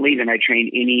differently than I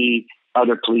train any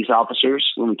other police officers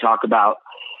when we talk about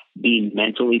being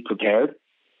mentally prepared.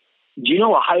 Do you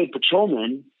know a highway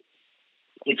patrolman,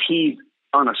 if he's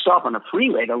on a stop on a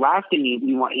freeway, the last thing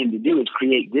we want him to do is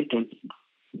create distance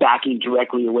backing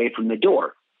directly away from the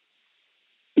door,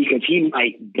 because he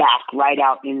might back right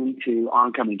out into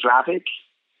oncoming traffic.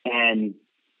 And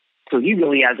so he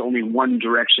really has only one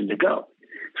direction to go.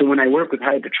 So when I work with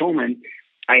highway patrolmen,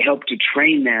 I help to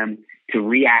train them to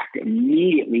react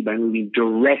immediately by moving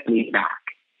directly back,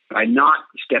 by not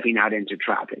stepping out into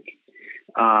traffic.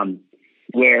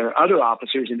 Where other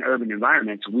officers in urban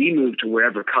environments, we move to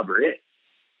wherever cover is.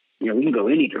 You know, we can go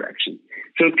any direction.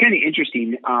 So it's kind of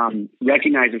interesting.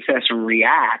 Recognize, assess, and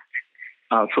react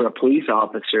for a police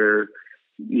officer.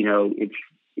 You know,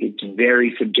 it's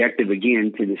very subjective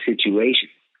again to the situation.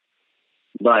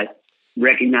 But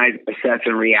recognize, assess,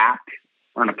 and react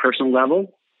on a personal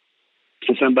level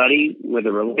to somebody with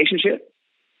a relationship.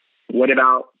 What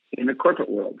about in the corporate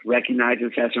world? Recognize,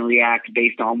 assess, and react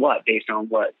based on what? Based on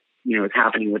what, you know, is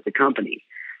happening with the company,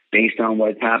 based on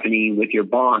what's happening with your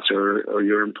boss or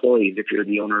your employees if you're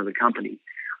the owner of the company.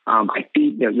 I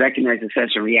think that recognize, assess,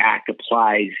 and react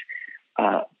applies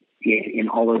in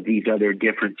all of these other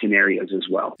different scenarios as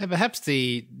well. And perhaps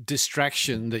the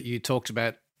distraction that you talked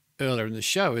about earlier in the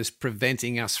show is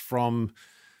preventing us from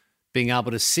being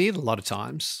able to see it a lot of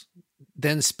times,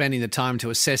 then spending the time to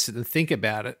assess it and think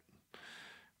about it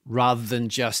rather than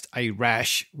just a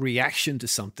rash reaction to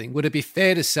something. Would it be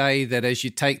fair to say that as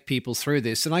you take people through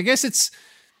this, and I guess it's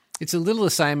a little the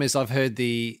same as I've heard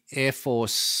the Air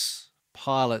Force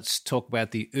pilots talk about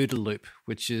the OODA loop,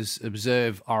 which is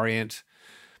observe, orient,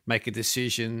 make a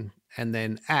decision, and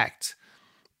then act.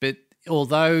 But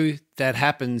although that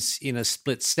happens in a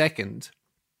split second,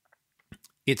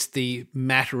 it's the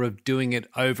matter of doing it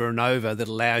over and over that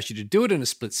allows you to do it in a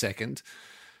split second.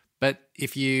 But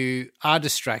if you are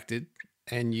distracted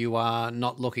and you are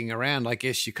not looking around, I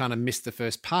guess you kind of miss the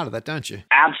first part of that, don't you?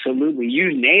 Absolutely.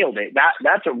 You nailed it.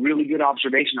 That's a really good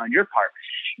observation on your part.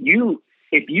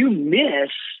 If you miss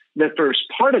the first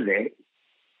part of it,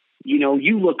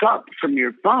 you look up from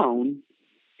your phone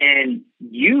and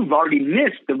you've already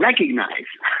missed the recognize.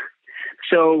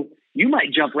 So you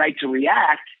might jump right to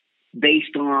react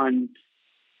based on,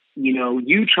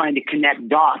 you trying to connect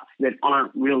dots that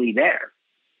aren't really there.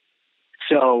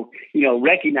 So,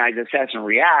 recognize, assess, and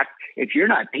react. If you're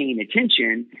not paying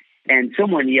attention and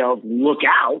someone yells, look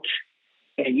out,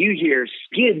 and you hear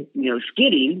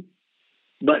skidding,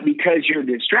 but because you're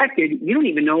distracted, you don't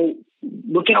even know,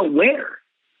 look out where.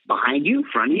 Behind you,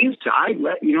 front of you, side,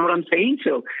 left, you know what I'm saying?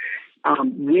 So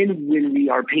when we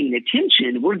are paying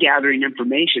attention, we're gathering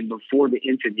information before the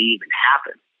incident even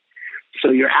happens. So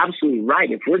you're absolutely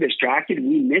right. If we're distracted,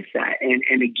 we miss that.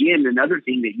 And again, another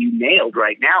thing that you nailed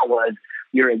right now was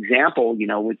your example,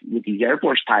 with these Air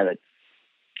Force pilots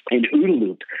and OODA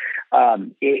loop.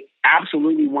 It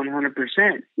absolutely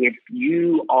 100%. If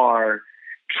you are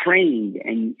trained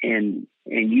and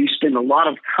you spend a lot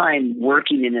of time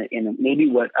working in a maybe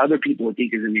what other people would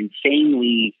think is an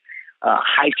insanely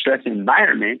high stress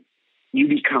environment, you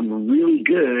become really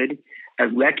good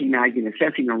at recognizing,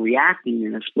 assessing, and reacting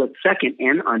in a split second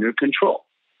and under control,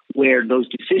 where those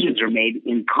decisions are made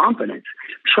in confidence.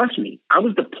 Trust me, I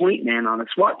was the point man on a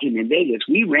SWAT team in Vegas.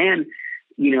 We ran,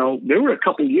 there were a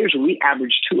couple of years where we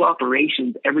averaged 2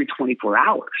 operations every 24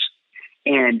 hours.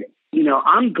 And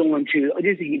I'm going to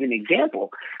just to give an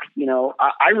example.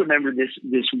 I remember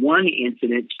this one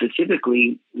incident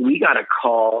specifically. We got a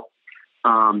call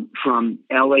from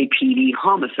LAPD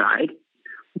homicide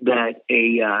that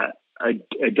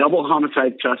a double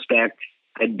homicide suspect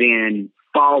had been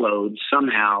followed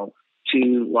somehow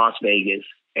to Las Vegas,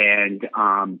 and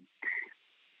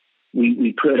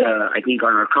we put I think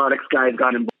our narcotics guys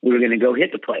got involved. We were going to go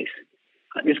hit the place.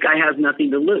 This guy has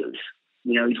nothing to lose.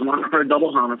 He's wanted for a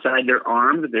double homicide. They're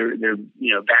armed. They're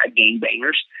bad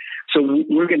gangbangers. So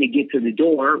we're going to get to the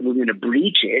door. We're going to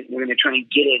breach it. We're going to try and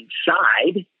get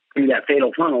inside through that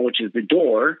fatal funnel, which is the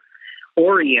door,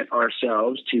 orient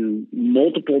ourselves to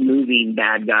multiple moving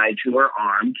bad guys who are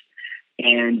armed,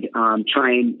 and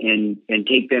try and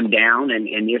take them down and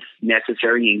if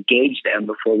necessary, engage them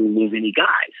before we lose any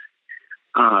guys.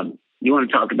 You want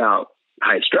to talk about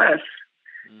high stress.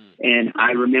 And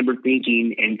I remember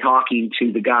thinking and talking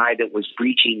to the guy that was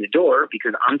breaching the door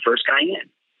because I'm first guy in.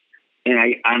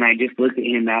 And I just looked at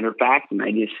him matter of fact, and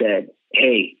I just said,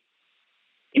 hey,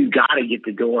 you got to get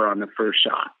the door on the first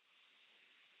shot,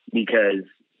 because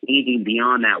anything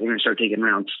beyond that, we're going to start taking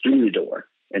rounds through the door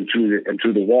and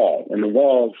through the wall. And the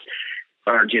walls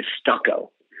are just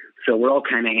stucco. So we're all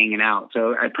kind of hanging out.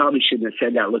 So I probably shouldn't have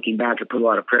said that looking back. I put a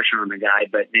lot of pressure on the guy.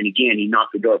 But then again, he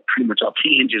knocked the door pretty much off the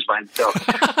hinges by himself.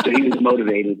 So he was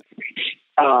motivated.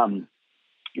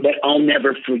 But I'll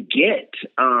never forget,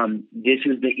 this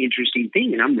is the interesting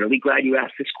thing, and I'm really glad you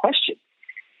asked this question.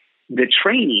 The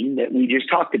training that we just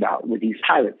talked about with these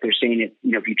pilots, they're saying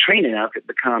that, if you train enough, it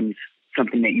becomes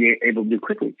something that you're able to do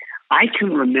quickly. I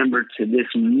can remember to this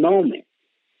moment,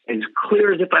 as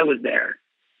clear as if I was there,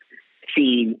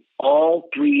 seeing all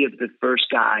 3 of the first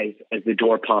guys as the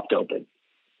door popped open.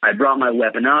 I brought my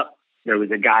weapon up. There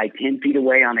was a guy 10 feet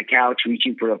away on a couch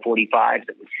reaching for a .45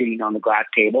 that was sitting on the glass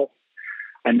table.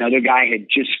 Another guy had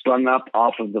just sprung up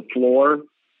off of the floor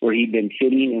where he'd been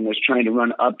sitting and was trying to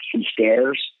run up some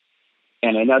stairs.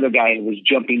 And another guy was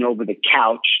jumping over the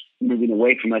couch, moving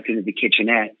away from us into the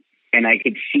kitchenette. And I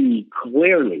could see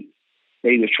clearly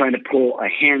that he was trying to pull a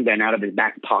handgun out of his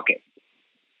back pocket.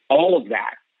 All of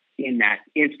that in that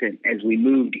instant as we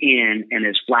moved in and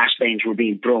as flashbangs were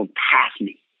being thrown past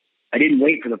me. I didn't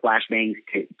wait for the flashbangs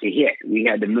to hit. We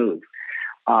had to move.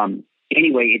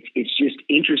 Anyway, it's just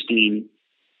interesting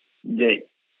that,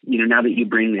 now that you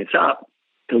bring this up,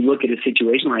 to look at a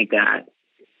situation like that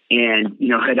And,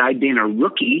 had I been a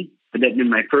rookie, that had been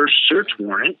my first search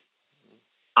warrant,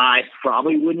 I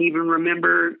probably wouldn't even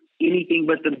remember anything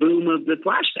but the boom of the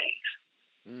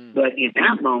flashbangs. But in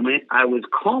that moment, I was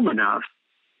calm enough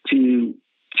to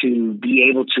be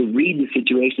able to read the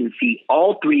situation and see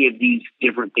all three of these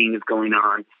different things going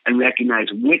on and recognize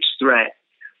which threat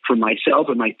for myself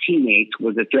and my teammates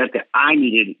was a threat that I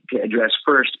needed to address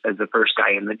first as the first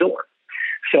guy in the door.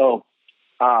 So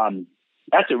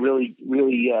that's a really,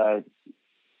 really,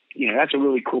 that's a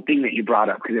really cool thing that you brought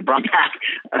up, because it brought back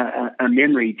a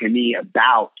memory to me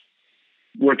about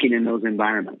working in those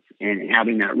environments and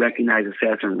having that recognize,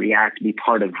 assess, and react be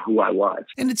part of who I was.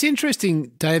 And it's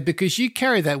interesting, Dave, because you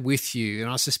carry that with you,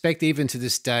 and I suspect even to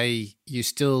this day, you're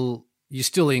still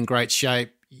in great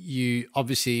shape. You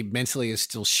obviously mentally are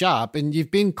still sharp, and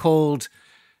you've been called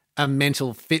a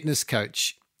mental fitness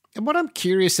coach. And what I'm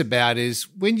curious about is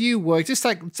when you work,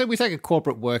 so we take a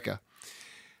corporate worker,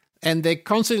 and they're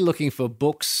constantly looking for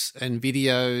books and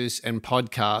videos and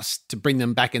podcasts to bring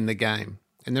them back in the game.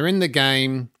 And they're in the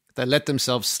game, they let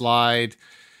themselves slide,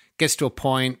 gets to a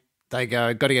point, they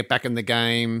go, got to get back in the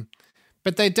game.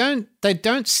 But they don't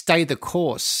stay the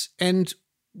course. And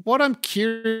what I'm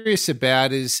curious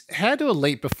about is, how do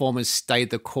elite performers stay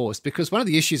the course? Because one of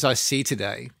the issues I see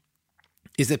today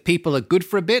is that people are good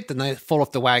for a bit, then they fall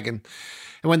off the wagon.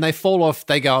 And when they fall off,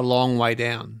 they go a long way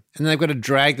down. And they've got to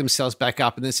drag themselves back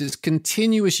up. And there's this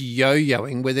continuous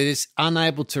yo-yoing where they're just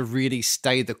unable to really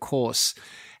stay the course.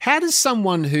 How does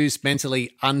someone who's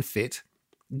mentally unfit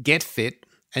get fit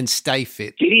and stay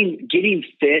fit? Getting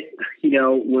fit,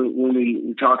 when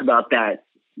we talk about that,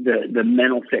 the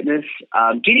mental fitness,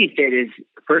 getting fit is,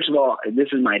 first of all, this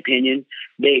is my opinion,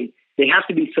 they have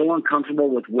to be so uncomfortable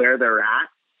with where they're at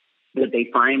that they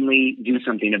finally do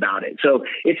something about it. So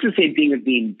it's the same thing as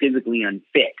being physically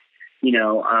unfit.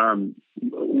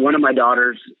 One of my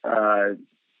daughters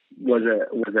was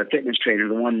a fitness trainer,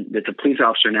 the one that's a police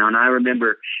officer now. And I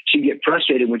remember she'd get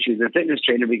frustrated when she was a fitness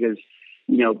trainer because,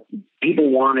 people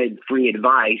wanted free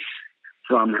advice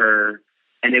from her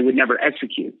and they would never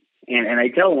execute. And I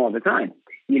tell them all the time,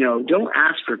 don't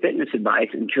ask for fitness advice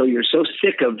until you're so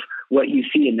sick of what you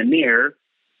see in the mirror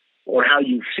or how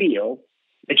you feel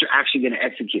that you're actually going to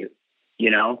execute,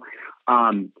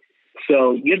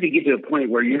 So you have to get to a point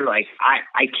where you're like,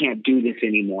 I can't do this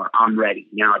anymore. I'm ready.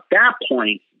 Now, at that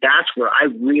point, that's where I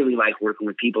really like working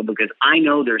with people, because I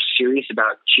know they're serious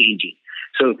about changing.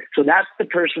 So that's the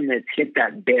person that's hit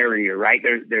that barrier, right?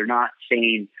 They're not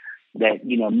saying that,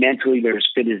 mentally they're as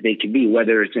fit as they can be,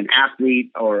 whether it's an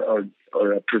athlete or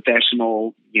a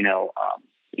professional,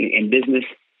 in business.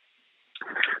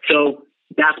 So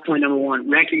that's point number one.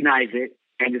 Recognize it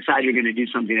and decide you're going to do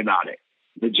something about it.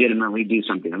 Legitimately do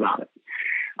something about it.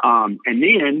 And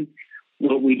then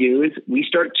what we do is we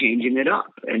start changing it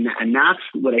up. And that's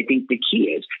what I think the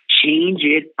key is. Change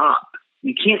it up.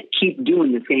 You can't keep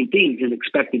doing the same things and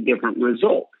expect a different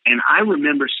result. And I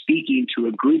remember speaking to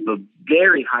a group of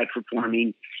very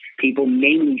high-performing people,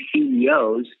 mainly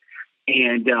CEOs,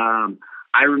 and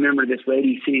I remember this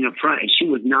lady sitting up front, and she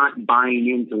was not buying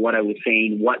into what I was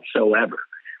saying whatsoever.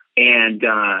 And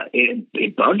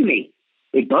it bugged me.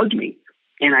 It bugged me.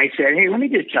 And I said, hey, let me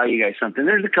just tell you guys something.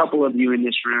 There's a couple of you in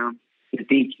this room that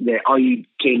think that all you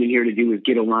came in here to do is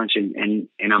get a lunch and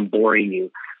I'm boring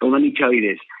you. But let me tell you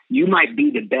this. You might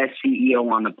be the best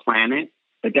CEO on the planet,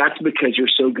 but that's because you're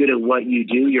so good at what you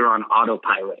do, you're on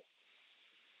autopilot.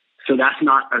 So that's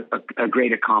not a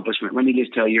great accomplishment. Let me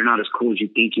just tell you, you're not as cool as you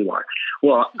think you are.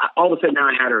 Well, all of a sudden now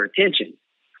I had her attention.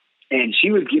 And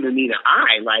she was giving me the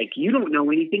eye, like, you don't know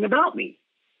anything about me.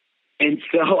 And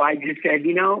so I just said,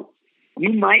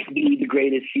 you might be the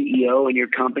greatest CEO in your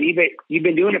company, but you've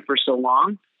been doing it for so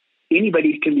long.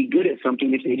 Anybody can be good at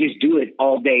something if they just do it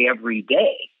all day, every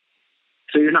day.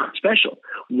 So you're not special.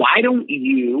 Why don't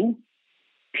you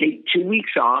take 2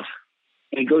 weeks off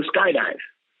and go skydive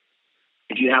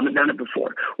if you haven't done it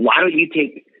before? Why don't you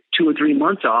take 2 or 3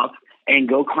 months off and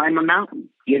go climb a mountain?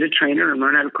 Get a trainer and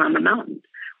learn how to climb a mountain.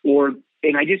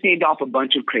 And I just named off a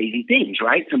bunch of crazy things,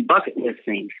 right? Some bucket list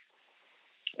things.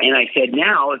 And I said,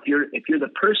 now, if you're the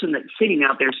person that's sitting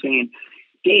out there saying,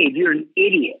 Dave, you're an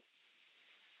idiot.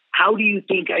 How do you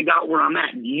think I got where I'm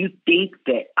at? Do you think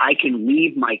that I can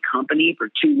leave my company for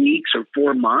 2 weeks or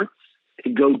 4 months to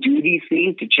go do these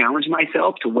things, to challenge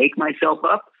myself, to wake myself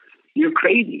up? You're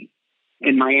crazy.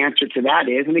 And my answer to that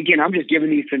is, and again, I'm just giving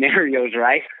these scenarios,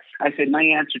 right? I said, my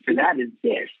answer to that is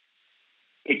this.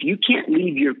 If you can't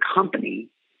leave your company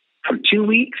for 2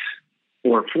 weeks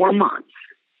or 4 months,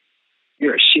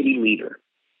 you're a shitty leader.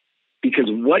 Because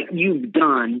what you've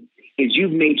done is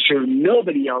you've made sure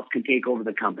nobody else can take over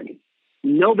the company.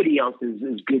 Nobody else is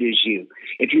as good as you.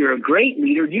 If you're a great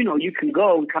leader, you can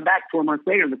go and come back 4 months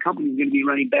later, and the company's going to be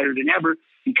running better than ever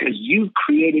because you've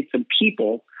created some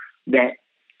people that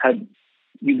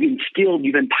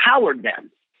you've empowered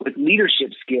them with leadership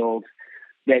skills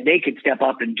that they could step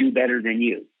up and do better than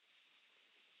you.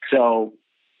 So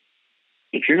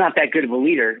if you're not that good of a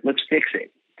leader, let's fix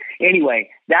it. Anyway,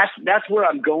 that's where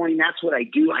I'm going. That's what I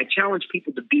do. I challenge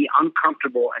people to be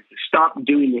uncomfortable and to stop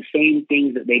doing the same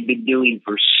things that they've been doing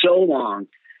for so long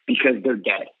because they're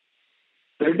dead.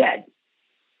 They're dead.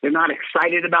 They're not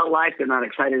excited about life. They're not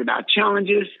excited about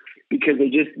challenges because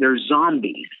they're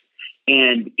zombies.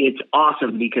 And it's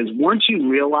awesome because once you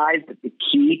realize that the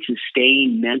key to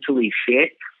staying mentally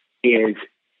fit is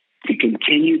to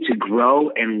continue to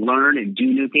grow and learn and do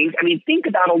new things. I mean, think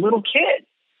about a little kid.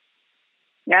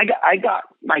 Now, I got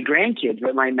my grandkids,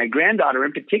 but my granddaughter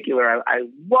in particular, I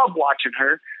love watching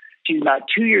her. She's about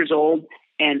 2 years old,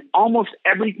 and almost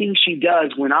everything she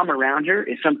does when I'm around her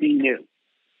is something new.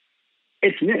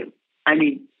 It's new. I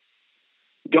mean,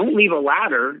 don't leave a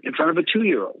ladder in front of a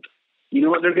 2-year-old. You know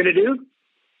what they're going to do?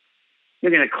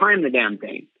 They're going to climb the damn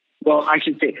thing. Well, I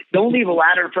should say, don't leave a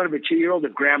ladder in front of a 2-year-old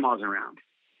if grandma's around.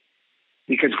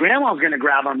 Because grandma's going to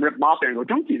grab them, rip them off there and go,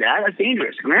 don't do that. That's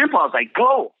dangerous. Grandpa's like,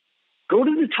 go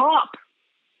to the top.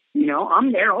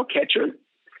 I'm there. I'll catch her.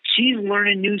 She's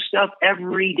learning new stuff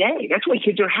every day. That's why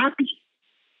kids are happy.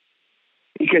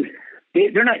 Because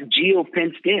they're not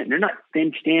geo-fenced in. They're not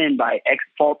fenced in by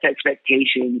false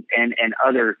expectations and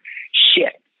other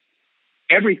shit.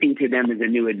 Everything to them is a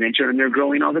new adventure, and they're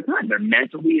growing all the time. They're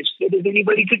mentally as fit as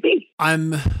anybody could be.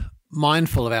 I'm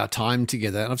mindful of our time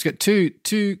together, and I've just got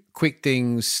two quick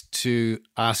things to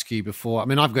ask you before. I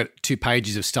mean, I've got 2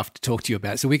 pages of stuff to talk to you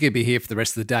about, so we could be here for the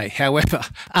rest of the day. However,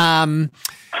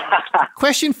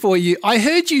 question for you. I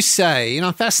heard you say, and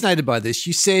I'm fascinated by this,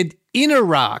 you said in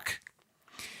Iraq,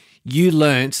 you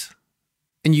learnt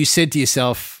and you said to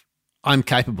yourself, I'm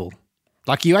capable.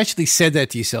 Like you actually said that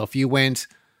to yourself. You went,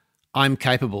 I'm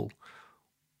capable.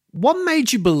 What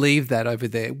made you believe that over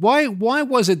there? Why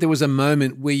was it there was a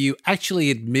moment where you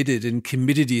actually admitted and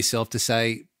committed to yourself to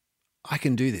say, I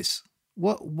can do this?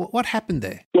 What happened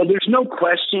there? Well, there's no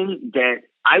question that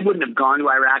I wouldn't have gone to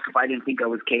Iraq if I didn't think I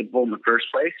was capable in the first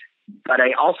place. But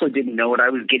I also didn't know what I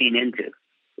was getting into,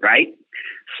 right?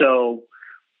 So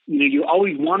you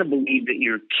always want to believe that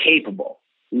you're capable.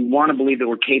 We want to believe that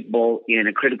we're capable in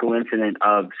a critical incident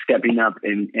of stepping up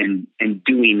and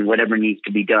doing whatever needs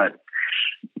to be done.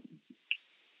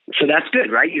 So that's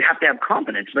good, right? You have to have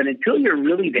confidence. But until you're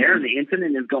really there and the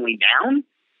incident is going down,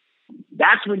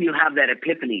 that's when you have that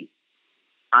epiphany.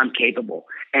 I'm capable.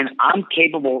 And I'm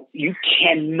capable. You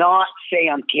cannot say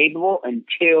I'm capable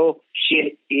until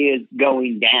shit is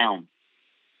going down.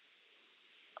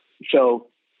 So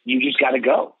you just got to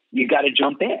go. You got to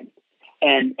jump in.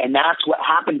 And that's what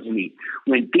happened to me.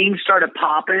 When things started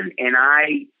popping and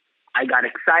I got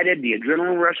excited, the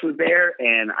adrenaline rush was there,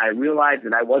 and I realized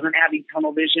that I wasn't having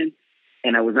tunnel vision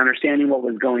and I was understanding what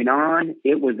was going on.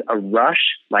 It was a rush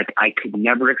like I could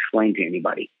never explain to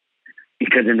anybody.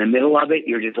 Because in the middle of it,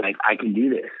 you're just like, I can do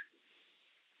this.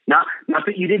 Not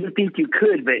that you didn't think you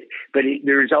could, but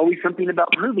there's always something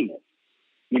about proving it,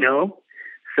 you know?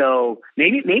 So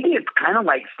maybe it's kind of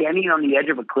like standing on the edge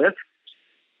of a cliff.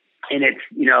 And it's,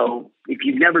 if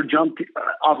you've never jumped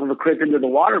off of a cliff into the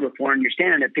water before and you're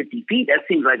standing at 50 feet, that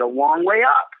seems like a long way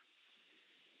up.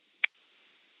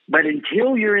 But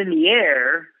until you're in the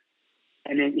air,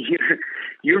 and then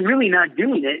you're really not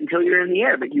doing it until you're in the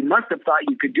air. But you must have thought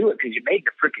you could do it because you made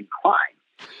the freaking climb,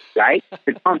 right?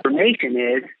 The confirmation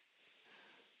is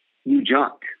you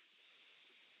jumped.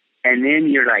 And then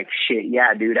you're like, shit,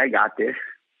 yeah, dude, I got this.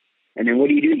 And then what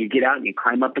do? You get out and you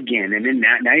climb up again. And then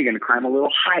now you're going to climb a little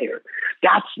higher.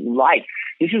 That's life.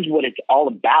 This is what it's all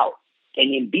about.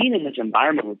 And in being in this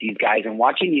environment with these guys and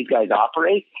watching these guys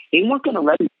operate, they weren't going to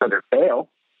let each other fail.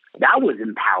 That was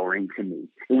empowering to me.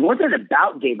 It wasn't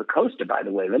about Dave Acosta, by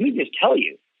the way. Let me just tell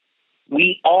you,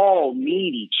 we all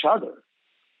need each other.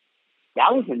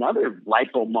 That was another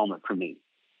light bulb moment for me.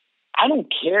 I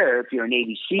don't care if you're a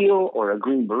Navy SEAL or a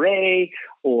Green Beret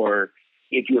or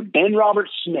if you're Ben Robert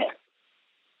Smith.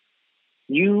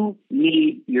 You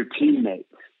need your teammates.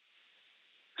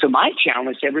 So my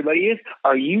challenge to everybody is,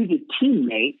 are you the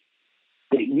teammate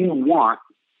that you want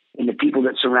in the people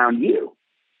that surround you?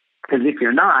 Because if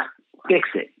you're not, fix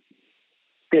it.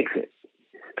 Fix it.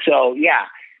 So, yeah,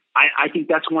 I think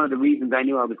that's one of the reasons I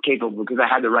knew I was capable, because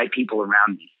I had the right people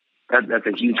around me. That's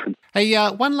a huge component. Hey,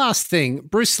 one last thing.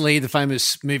 Bruce Lee, the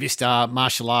famous movie star,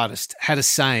 martial artist, had a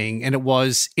saying, and it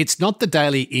was, it's not the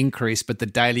daily increase, but the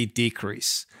daily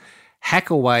decrease.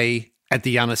 Hack away at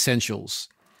the unessentials.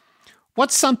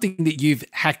 What's something that you've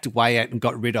hacked away at and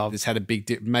got rid of that's had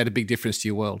made a big difference to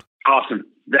your world? Awesome.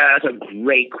 That's a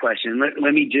great question.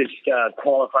 Let me just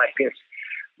qualify this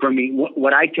for me.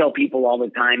 What I tell people all the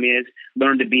time is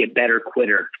learn to be a better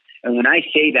quitter. And when I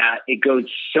say that, it goes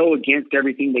so against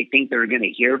everything they think they're going to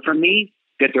hear from me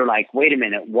that they're like, wait a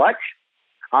minute, what?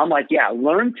 I'm like, yeah,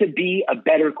 learn to be a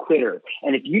better quitter.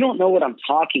 And if you don't know what I'm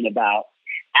talking about,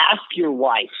 ask your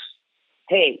wife,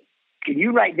 hey, can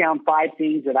you write down 5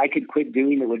 things that I could quit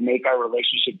doing that would make our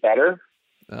relationship better?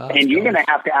 And you're going to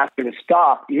have to ask her to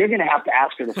stop. You're going to have to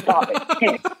ask her to stop at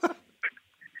 10.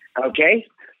 Okay?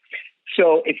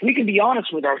 So if we can be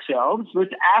honest with ourselves,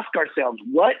 let's ask ourselves,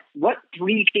 what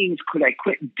 3 things could I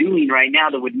quit doing right now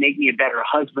that would make me a better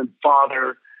husband,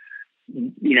 father,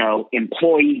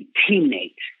 employee,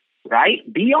 teammate, right?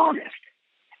 Be honest.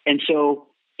 And so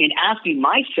in asking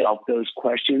myself those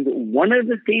questions, one of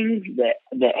the things that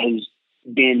has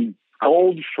been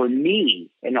gold for me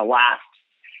in the last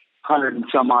 100 and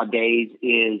some odd days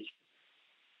is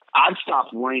I've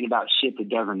stopped worrying about shit that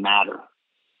doesn't matter.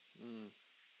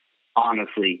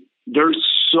 Honestly, there's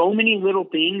so many little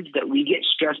things that we get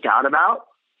stressed out about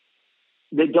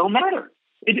that don't matter.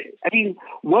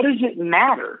 What does it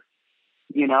matter?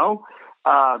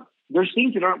 There's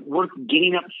things that aren't worth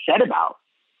getting upset about.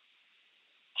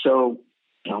 So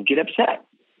don't get upset.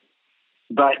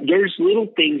 But there's little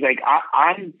things like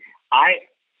I'm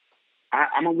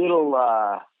a little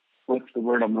what's the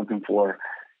word I'm looking for?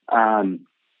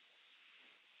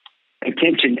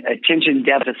 Attention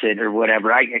deficit or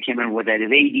whatever. I can't remember what that is.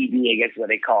 ADD, I guess is what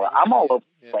they call it. I'm all over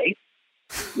the place.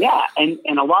 Yeah, and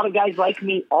a lot of guys like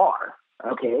me are.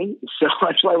 Okay, so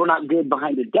that's why we're not good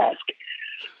behind a desk.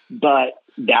 But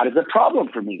that is a problem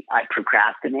for me. I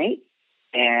procrastinate.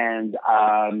 And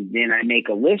then I make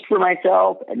a list for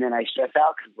myself, and then I stress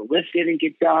out because the list didn't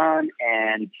get done,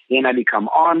 and then I become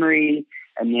ornery,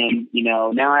 and then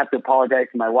now I have to apologize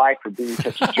to my wife for being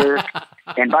such a jerk.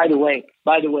 And by the way,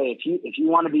 if you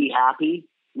want to be happy,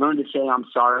 learn to say I'm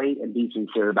sorry and be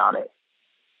sincere about it.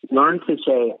 Learn to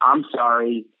say I'm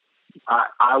sorry,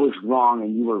 I was wrong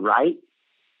and you were right,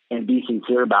 and be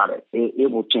sincere about it. It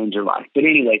will change your life. But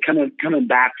anyway, coming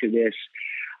back to this.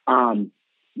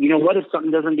 What if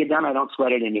something doesn't get done? I don't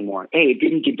sweat it anymore. Hey, it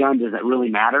didn't get done. Does it really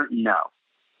matter? No,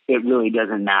 it really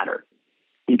doesn't matter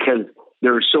because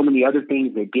there are so many other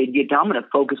things that did get done. I'm going to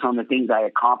focus on the things I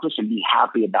accomplished and be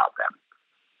happy about them.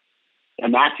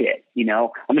 And that's it.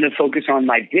 I'm going to focus on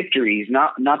my victories,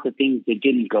 not the things that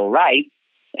didn't go right.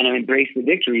 And I embrace the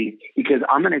victories because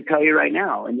I'm going to tell you right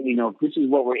now, and if this is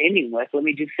what we're ending with, let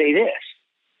me just say this.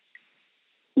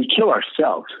 We kill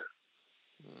ourselves.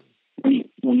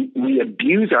 We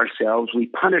abuse ourselves, we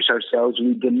punish ourselves,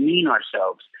 we demean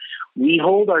ourselves. We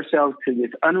hold ourselves to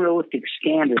this unrealistic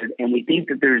standard, and we think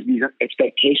that there's these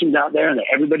expectations out there and that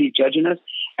everybody's judging us.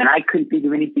 And I couldn't think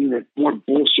of anything that's more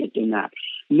bullshit than that.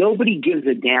 Nobody gives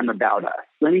a damn about us.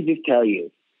 Let me just tell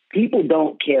you, people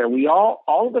don't care. We all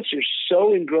of us are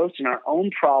so engrossed in our own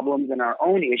problems and our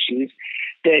own issues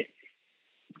that,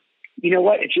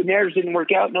 if your marriage didn't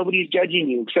work out, nobody's judging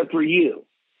you except for you.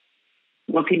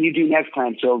 What can you do next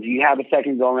time? So if you have a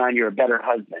second go around, you're a better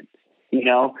husband.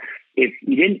 If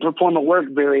you didn't perform at work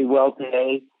very well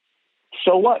today,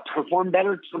 so what? Perform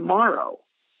better tomorrow.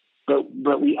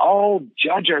 But we all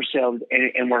judge ourselves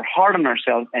and we're hard on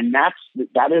ourselves. And that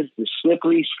is the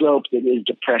slippery slope that is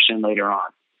depression later on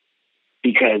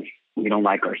because we don't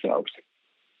like ourselves.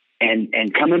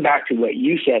 And coming back to what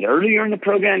you said earlier in the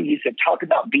program, you said, talk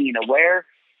about being aware.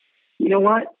 You know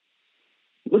what?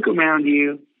 Look around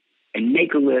you and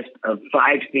make a list of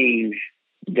 5 things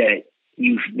that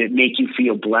make you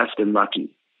feel blessed and lucky.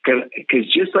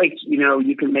 Because just like,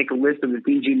 you can make a list of the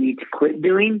things you need to quit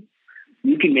doing,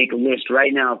 you can make a list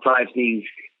right now of 5 things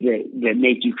that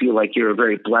make you feel like you're a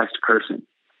very blessed person.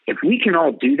 If we can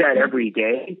all do that every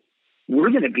day, we're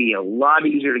going to be a lot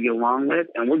easier to get along with,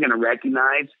 and we're going to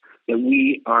recognize that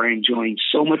we are enjoying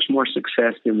so much more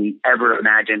success than we ever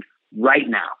imagined right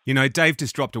now. Dave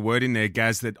just dropped a word in there,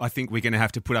 Gaz, that I think we're going to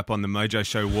have to put up on the Mojo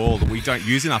Show wall that we don't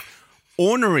use enough.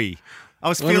 Ornery. I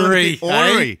was feeling a bit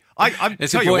ornery. I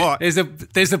tell you what. There's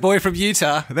the boy from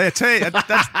Utah. There too.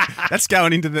 That's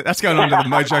going onto the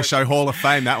Mojo Show Hall of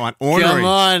Fame. That one. Ornery. Come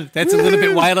on. That's a little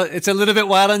bit wild. It's a little bit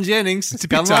Waylon Jennings. It's a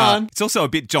bit. Come on. It's also a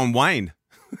bit John Wayne.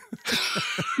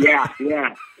 Yeah.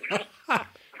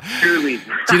 Truly.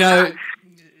 Do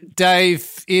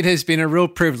Dave, it has been a real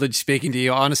privilege speaking to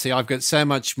you. Honestly, I've got so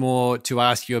much more to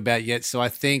ask you about yet. So I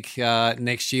think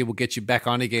next year we'll get you back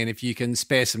on again if you can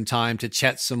spare some time to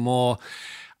chat some more.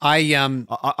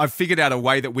 I've figured out a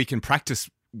way that we can practice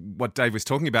what Dave was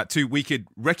talking about too, we could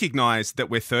recognize that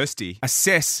we're thirsty,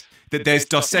 assess that there's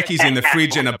Dos Equis in the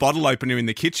fridge and a bottle opener in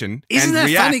the kitchen, Isn't and that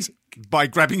react funny? by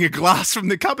grabbing a glass from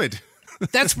the cupboard.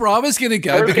 That's where I was going to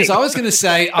go, Perfect. because I was going to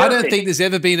say, I don't Perfect. think there's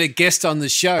ever been a guest on the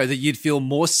show that you'd feel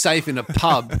more safe in a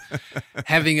pub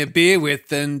having a beer with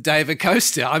than Dave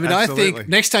Acosta. I mean, I Absolutely. think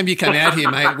next time you come out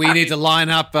here, mate, we need to line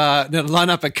up a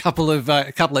couple of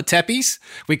tappies,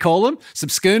 we call them, some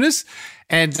schooners,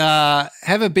 and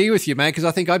have a beer with you, mate, because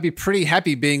I think I'd be pretty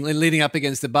happy leaning up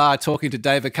against the bar talking to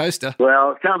Dave Acosta.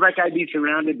 Well, it sounds like I'd be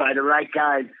surrounded by the right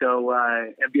guys, so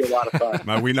it'd be a lot of fun.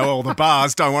 No, we know all the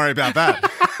bars. Don't worry about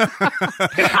that.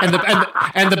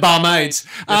 and the barmaids.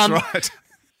 That's right.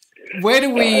 Where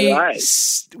do we All right.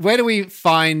 where do we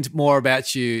find more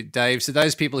about you, Dave? So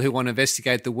those people who want to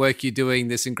investigate the work you're doing,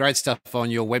 there's some great stuff on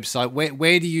your website.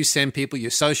 Where do you send people?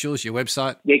 Your socials, your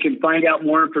website? They can find out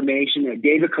more information at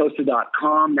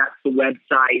daveacosta.com. That's the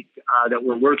website that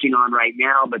we're working on right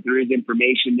now, but there is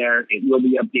information there. It will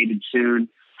be updated soon.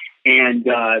 And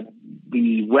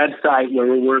the website where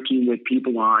we're working with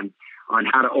people on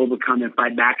how to overcome and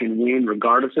fight back and win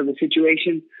regardless of the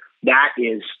situation, that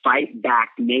is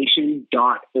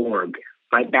fightbacknation.org.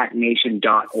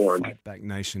 Fightbacknation.org.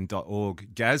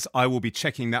 Fightbacknation.org. Gaz, I will be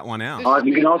checking that one out.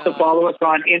 You can also follow us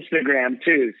on Instagram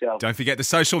too. So Don't forget the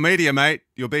social media, mate.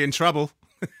 You'll be in trouble.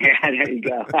 yeah, there you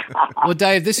go. Well,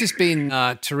 Dave, this has been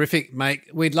terrific, mate.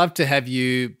 We'd love to have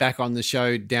you back on the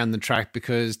show down the track,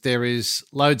 because there is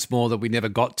loads more that we never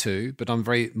got to, but I'm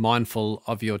very mindful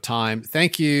of your time.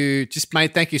 Thank you.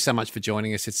 Mate, thank you so much for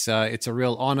joining us. It's a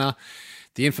real honour.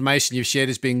 The information you've shared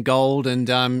has been gold, and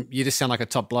you just sound like a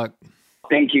top bloke.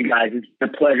 Thank you, guys. It's a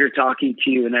pleasure talking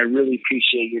to you, and I really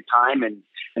appreciate your time, and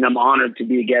I'm honored to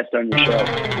be a guest on your show.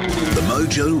 The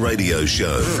Mojo Radio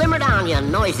Show. Simmer down, you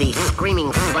noisy,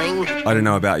 screaming thing. I don't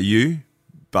know about you,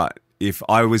 but if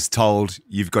I was told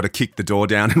you've got to kick the door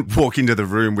down and walk into the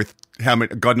room with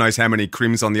God knows how many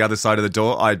crims on the other side of the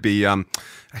door, I'd be,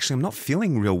 actually, I'm not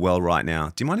feeling real well right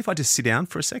now. Do you mind if I just sit down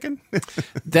for a second?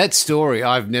 That story,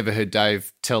 I've never heard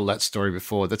Dave tell that story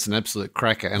before. That's an absolute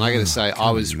cracker. And I got to say,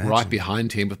 I was right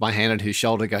behind him with my hand on his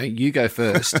shoulder going, you go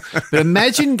first. But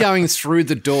imagine going through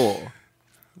the door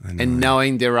and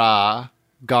knowing there are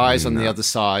guys on the other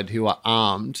side who are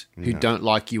armed, who don't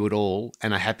like you at all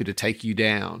and are happy to take you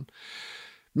down.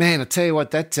 Man, I tell you what,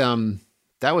 that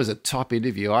was a top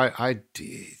interview. I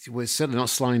was certainly not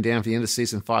slowing down for the end of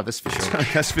season 5, that's for sure.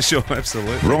 That's for sure,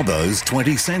 absolutely. Robbo's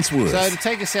 20 cents worth. So to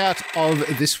take us out of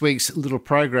this week's little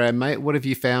program, mate, what have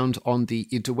you found on the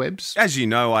interwebs? As you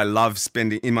know, I love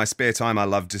spending, in my spare time, I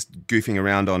love just goofing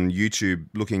around on YouTube,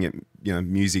 looking at,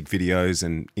 music videos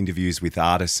and interviews with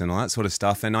artists and all that sort of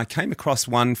stuff. And I came across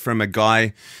one from a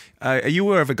guy, are you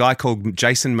aware of a guy called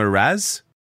Jason Mraz?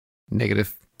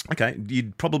 Negative. Okay,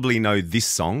 you'd probably know this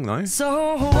song, though.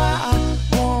 So I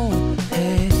won't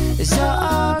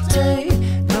hesitate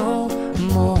no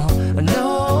more,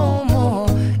 no more.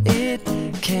 It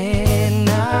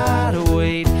cannot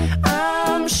wait.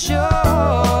 I'm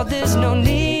sure there's no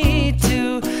need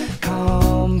to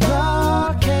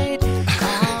complicate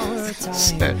our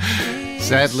time.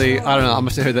 Sadly, I don't know, I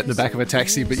must have heard that in the back of a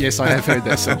taxi, but yes, I have heard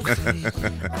that song.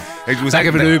 It was Back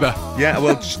of an Uber. Yeah,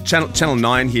 well, Channel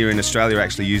 9 here in Australia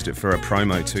actually used it for a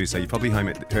promo too, so you probably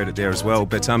heard it there as well.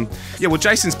 But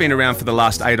Jason's been around for the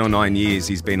last 8 or 9 years.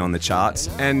 He's been on the charts,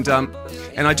 and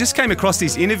I just came across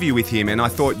this interview with him, and I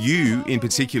thought you in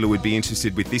particular would be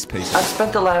interested with this piece. I've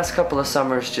spent the last couple of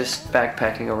summers just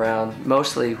backpacking around,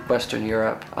 mostly Western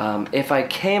Europe. If I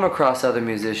came across other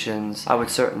musicians, I would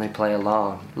certainly play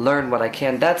along, learn what I can.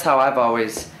 That's how I've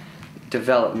always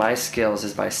developed my skills,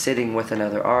 is by sitting with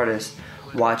another artist,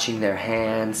 watching their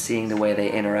hands, seeing the way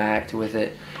they interact with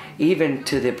it, even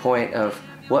to the point of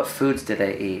what foods do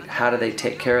they eat, how do they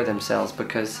take care of themselves,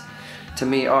 because to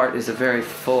me art is a very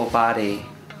full body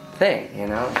thing,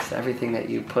 it's everything that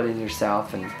you put in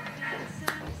yourself and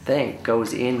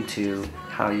goes into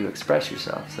how you express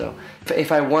yourself. So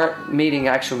if I weren't meeting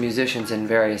actual musicians in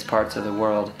various parts of the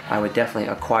world, I would definitely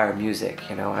acquire music.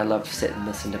 I love to sit and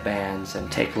listen to bands and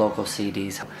take local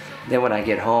CDs. Then when I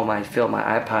get home, I fill my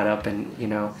iPod up and,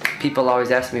 people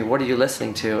always ask me, what are you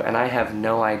listening to? And I have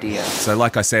no idea. So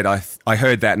like I said, I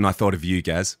heard that and I thought of you,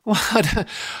 Gaz. Well,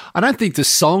 I don't think the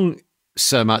song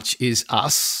so much is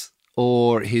us,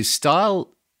 or his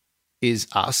style is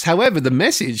us. However, the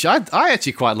message, I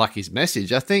actually quite like his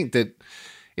message. I think that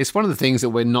it's one of the things that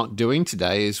we're not doing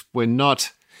today is we're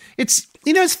not, it's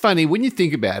funny when you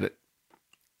think about it,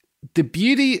 the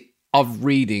beauty of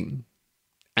reading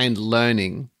and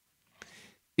learning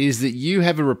is that you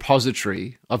have a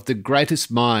repository of the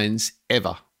greatest minds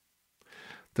ever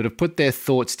that have put their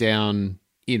thoughts down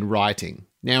in writing.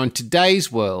 Now, in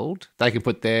today's world, they can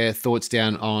put their thoughts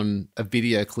down on a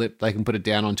video clip. They can put it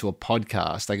down onto a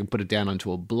podcast. They can put it down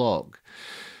onto a blog.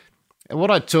 And what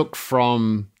I took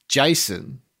from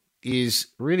Jason is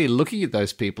really looking at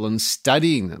those people and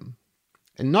studying them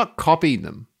and not copying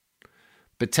them,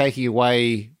 but taking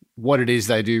away what it is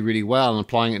they do really well and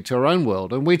applying it to our own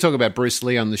world. And we talk about Bruce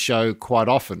Lee on the show quite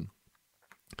often.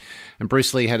 And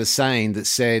Bruce Lee had a saying that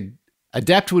said,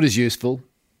 adapt what is useful,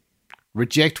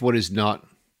 reject what is not,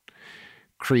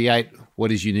 create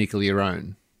what is uniquely your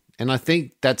own. And I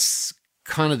think that's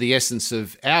kind of the essence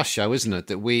of our show, isn't it?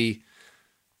 That we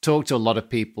talk to a lot of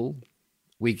people.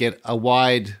 We get a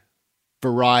wide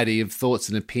variety of thoughts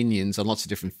and opinions on lots of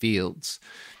different fields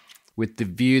with the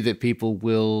view that people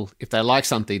will, if they like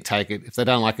something, take it. If they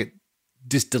don't like it,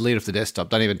 just delete it off the desktop.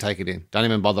 Don't even take it in. Don't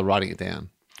even bother writing it down.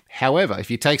 However, if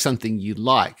you take something you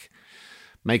like,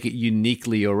 make it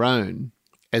uniquely your own,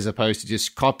 as opposed to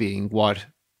just copying what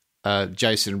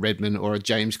Jason Redman or a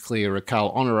James Clear or a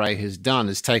Carl Honoré has done,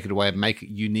 is take it away and make it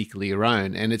uniquely your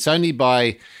own. And it's only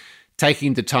by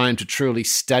taking the time to truly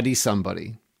study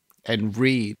somebody and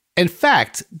read. In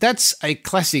fact, that's a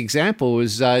classic example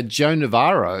was Joe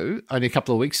Navarro only a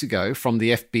couple of weeks ago from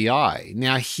the FBI.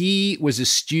 Now, he was a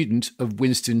student of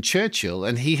Winston Churchill,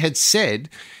 and he had said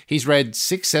he's read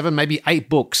 6, 7, maybe 8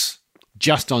 books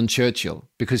just on Churchill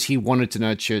because he wanted to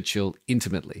know Churchill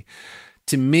intimately.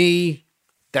 To me,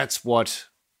 that's what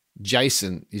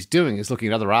Jason is doing, is looking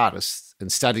at other artists and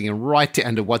studying right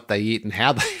down to what they eat and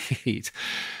how they eat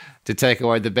to take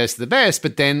away the best of the best,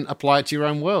 but then apply it to your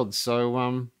own world.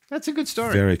 So that's a good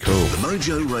story. Very cool. The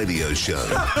Mojo Radio Show.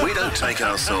 We don't take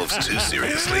ourselves too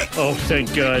seriously. Oh,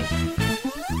 thank God.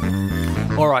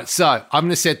 All right, so I'm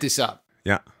going to set this up.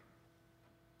 Yeah.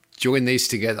 Join these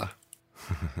together.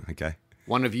 Okay.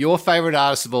 One of your favorite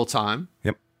artists of all time.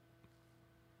 Yep.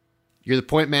 You're the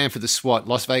point man for the SWAT,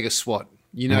 Las Vegas SWAT.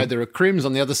 You know there are crims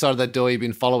on the other side of that door you've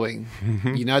been following.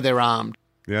 You know they're armed.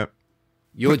 Yep.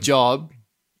 Your job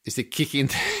is to kick in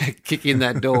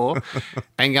that door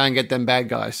and go and get them bad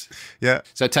guys. Yeah.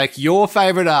 So take your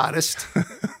favorite artist,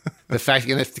 the fact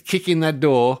you're going to have to kick in that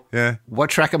door. Yeah. What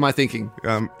track am I thinking?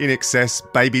 In excess,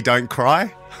 Baby Don't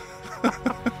Cry.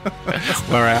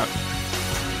 We're out.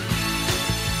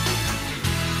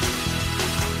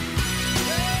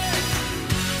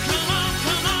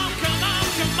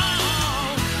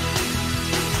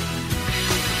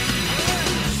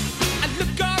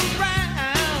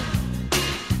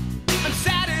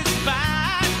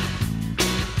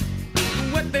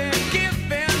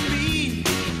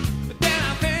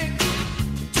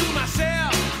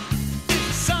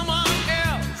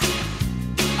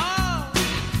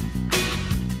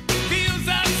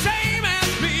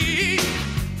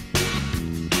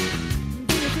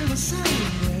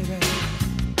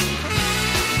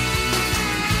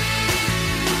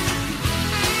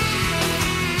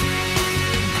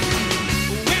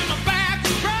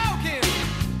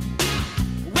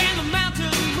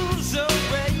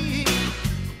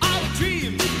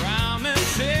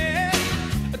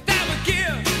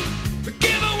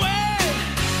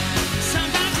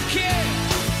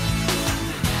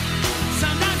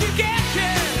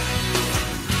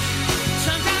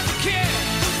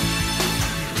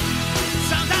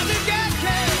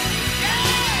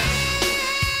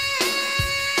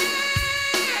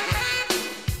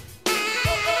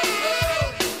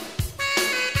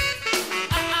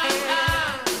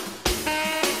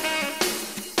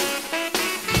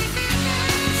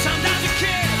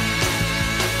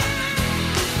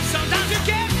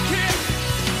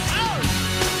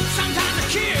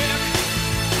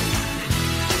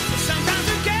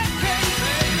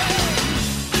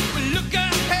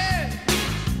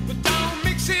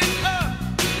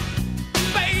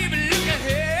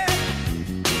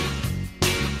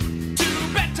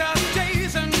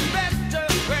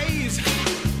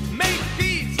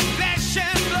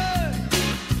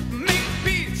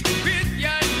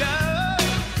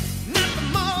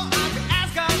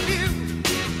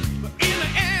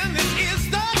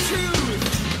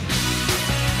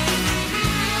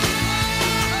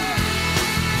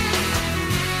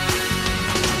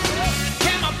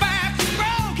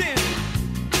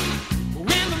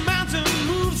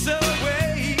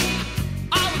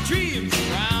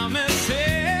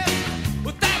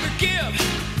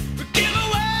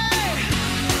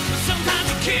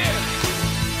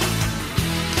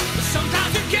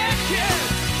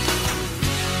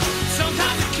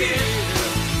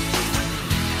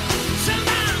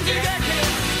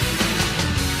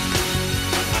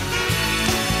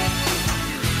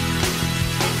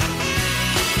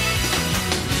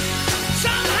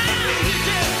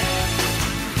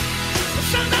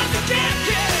 Sometimes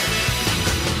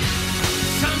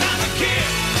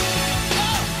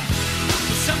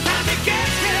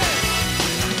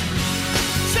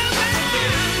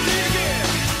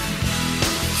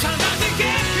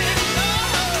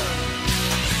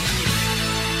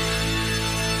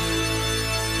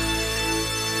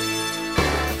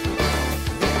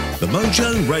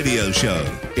Mojo Radio Show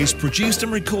is produced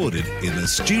and recorded in the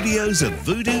studios of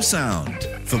Voodoo Sound.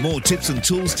 For more tips and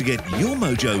tools to get your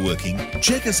mojo working,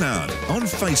 check us out on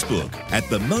Facebook at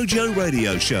The Mojo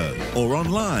Radio Show or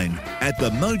online at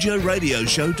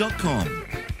themojoradioshow.com.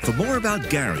 For more about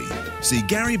Gary, see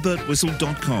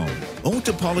GaryBurtWhistle.com, or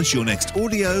to polish your next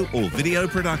audio or video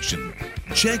production,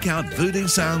 check out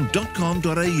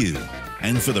voodoosound.com.au.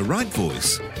 And for the right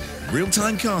voice,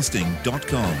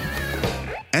 realtimecasting.com.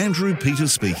 Andrew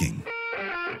Peters speaking.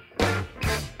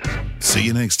 See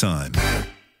you next time.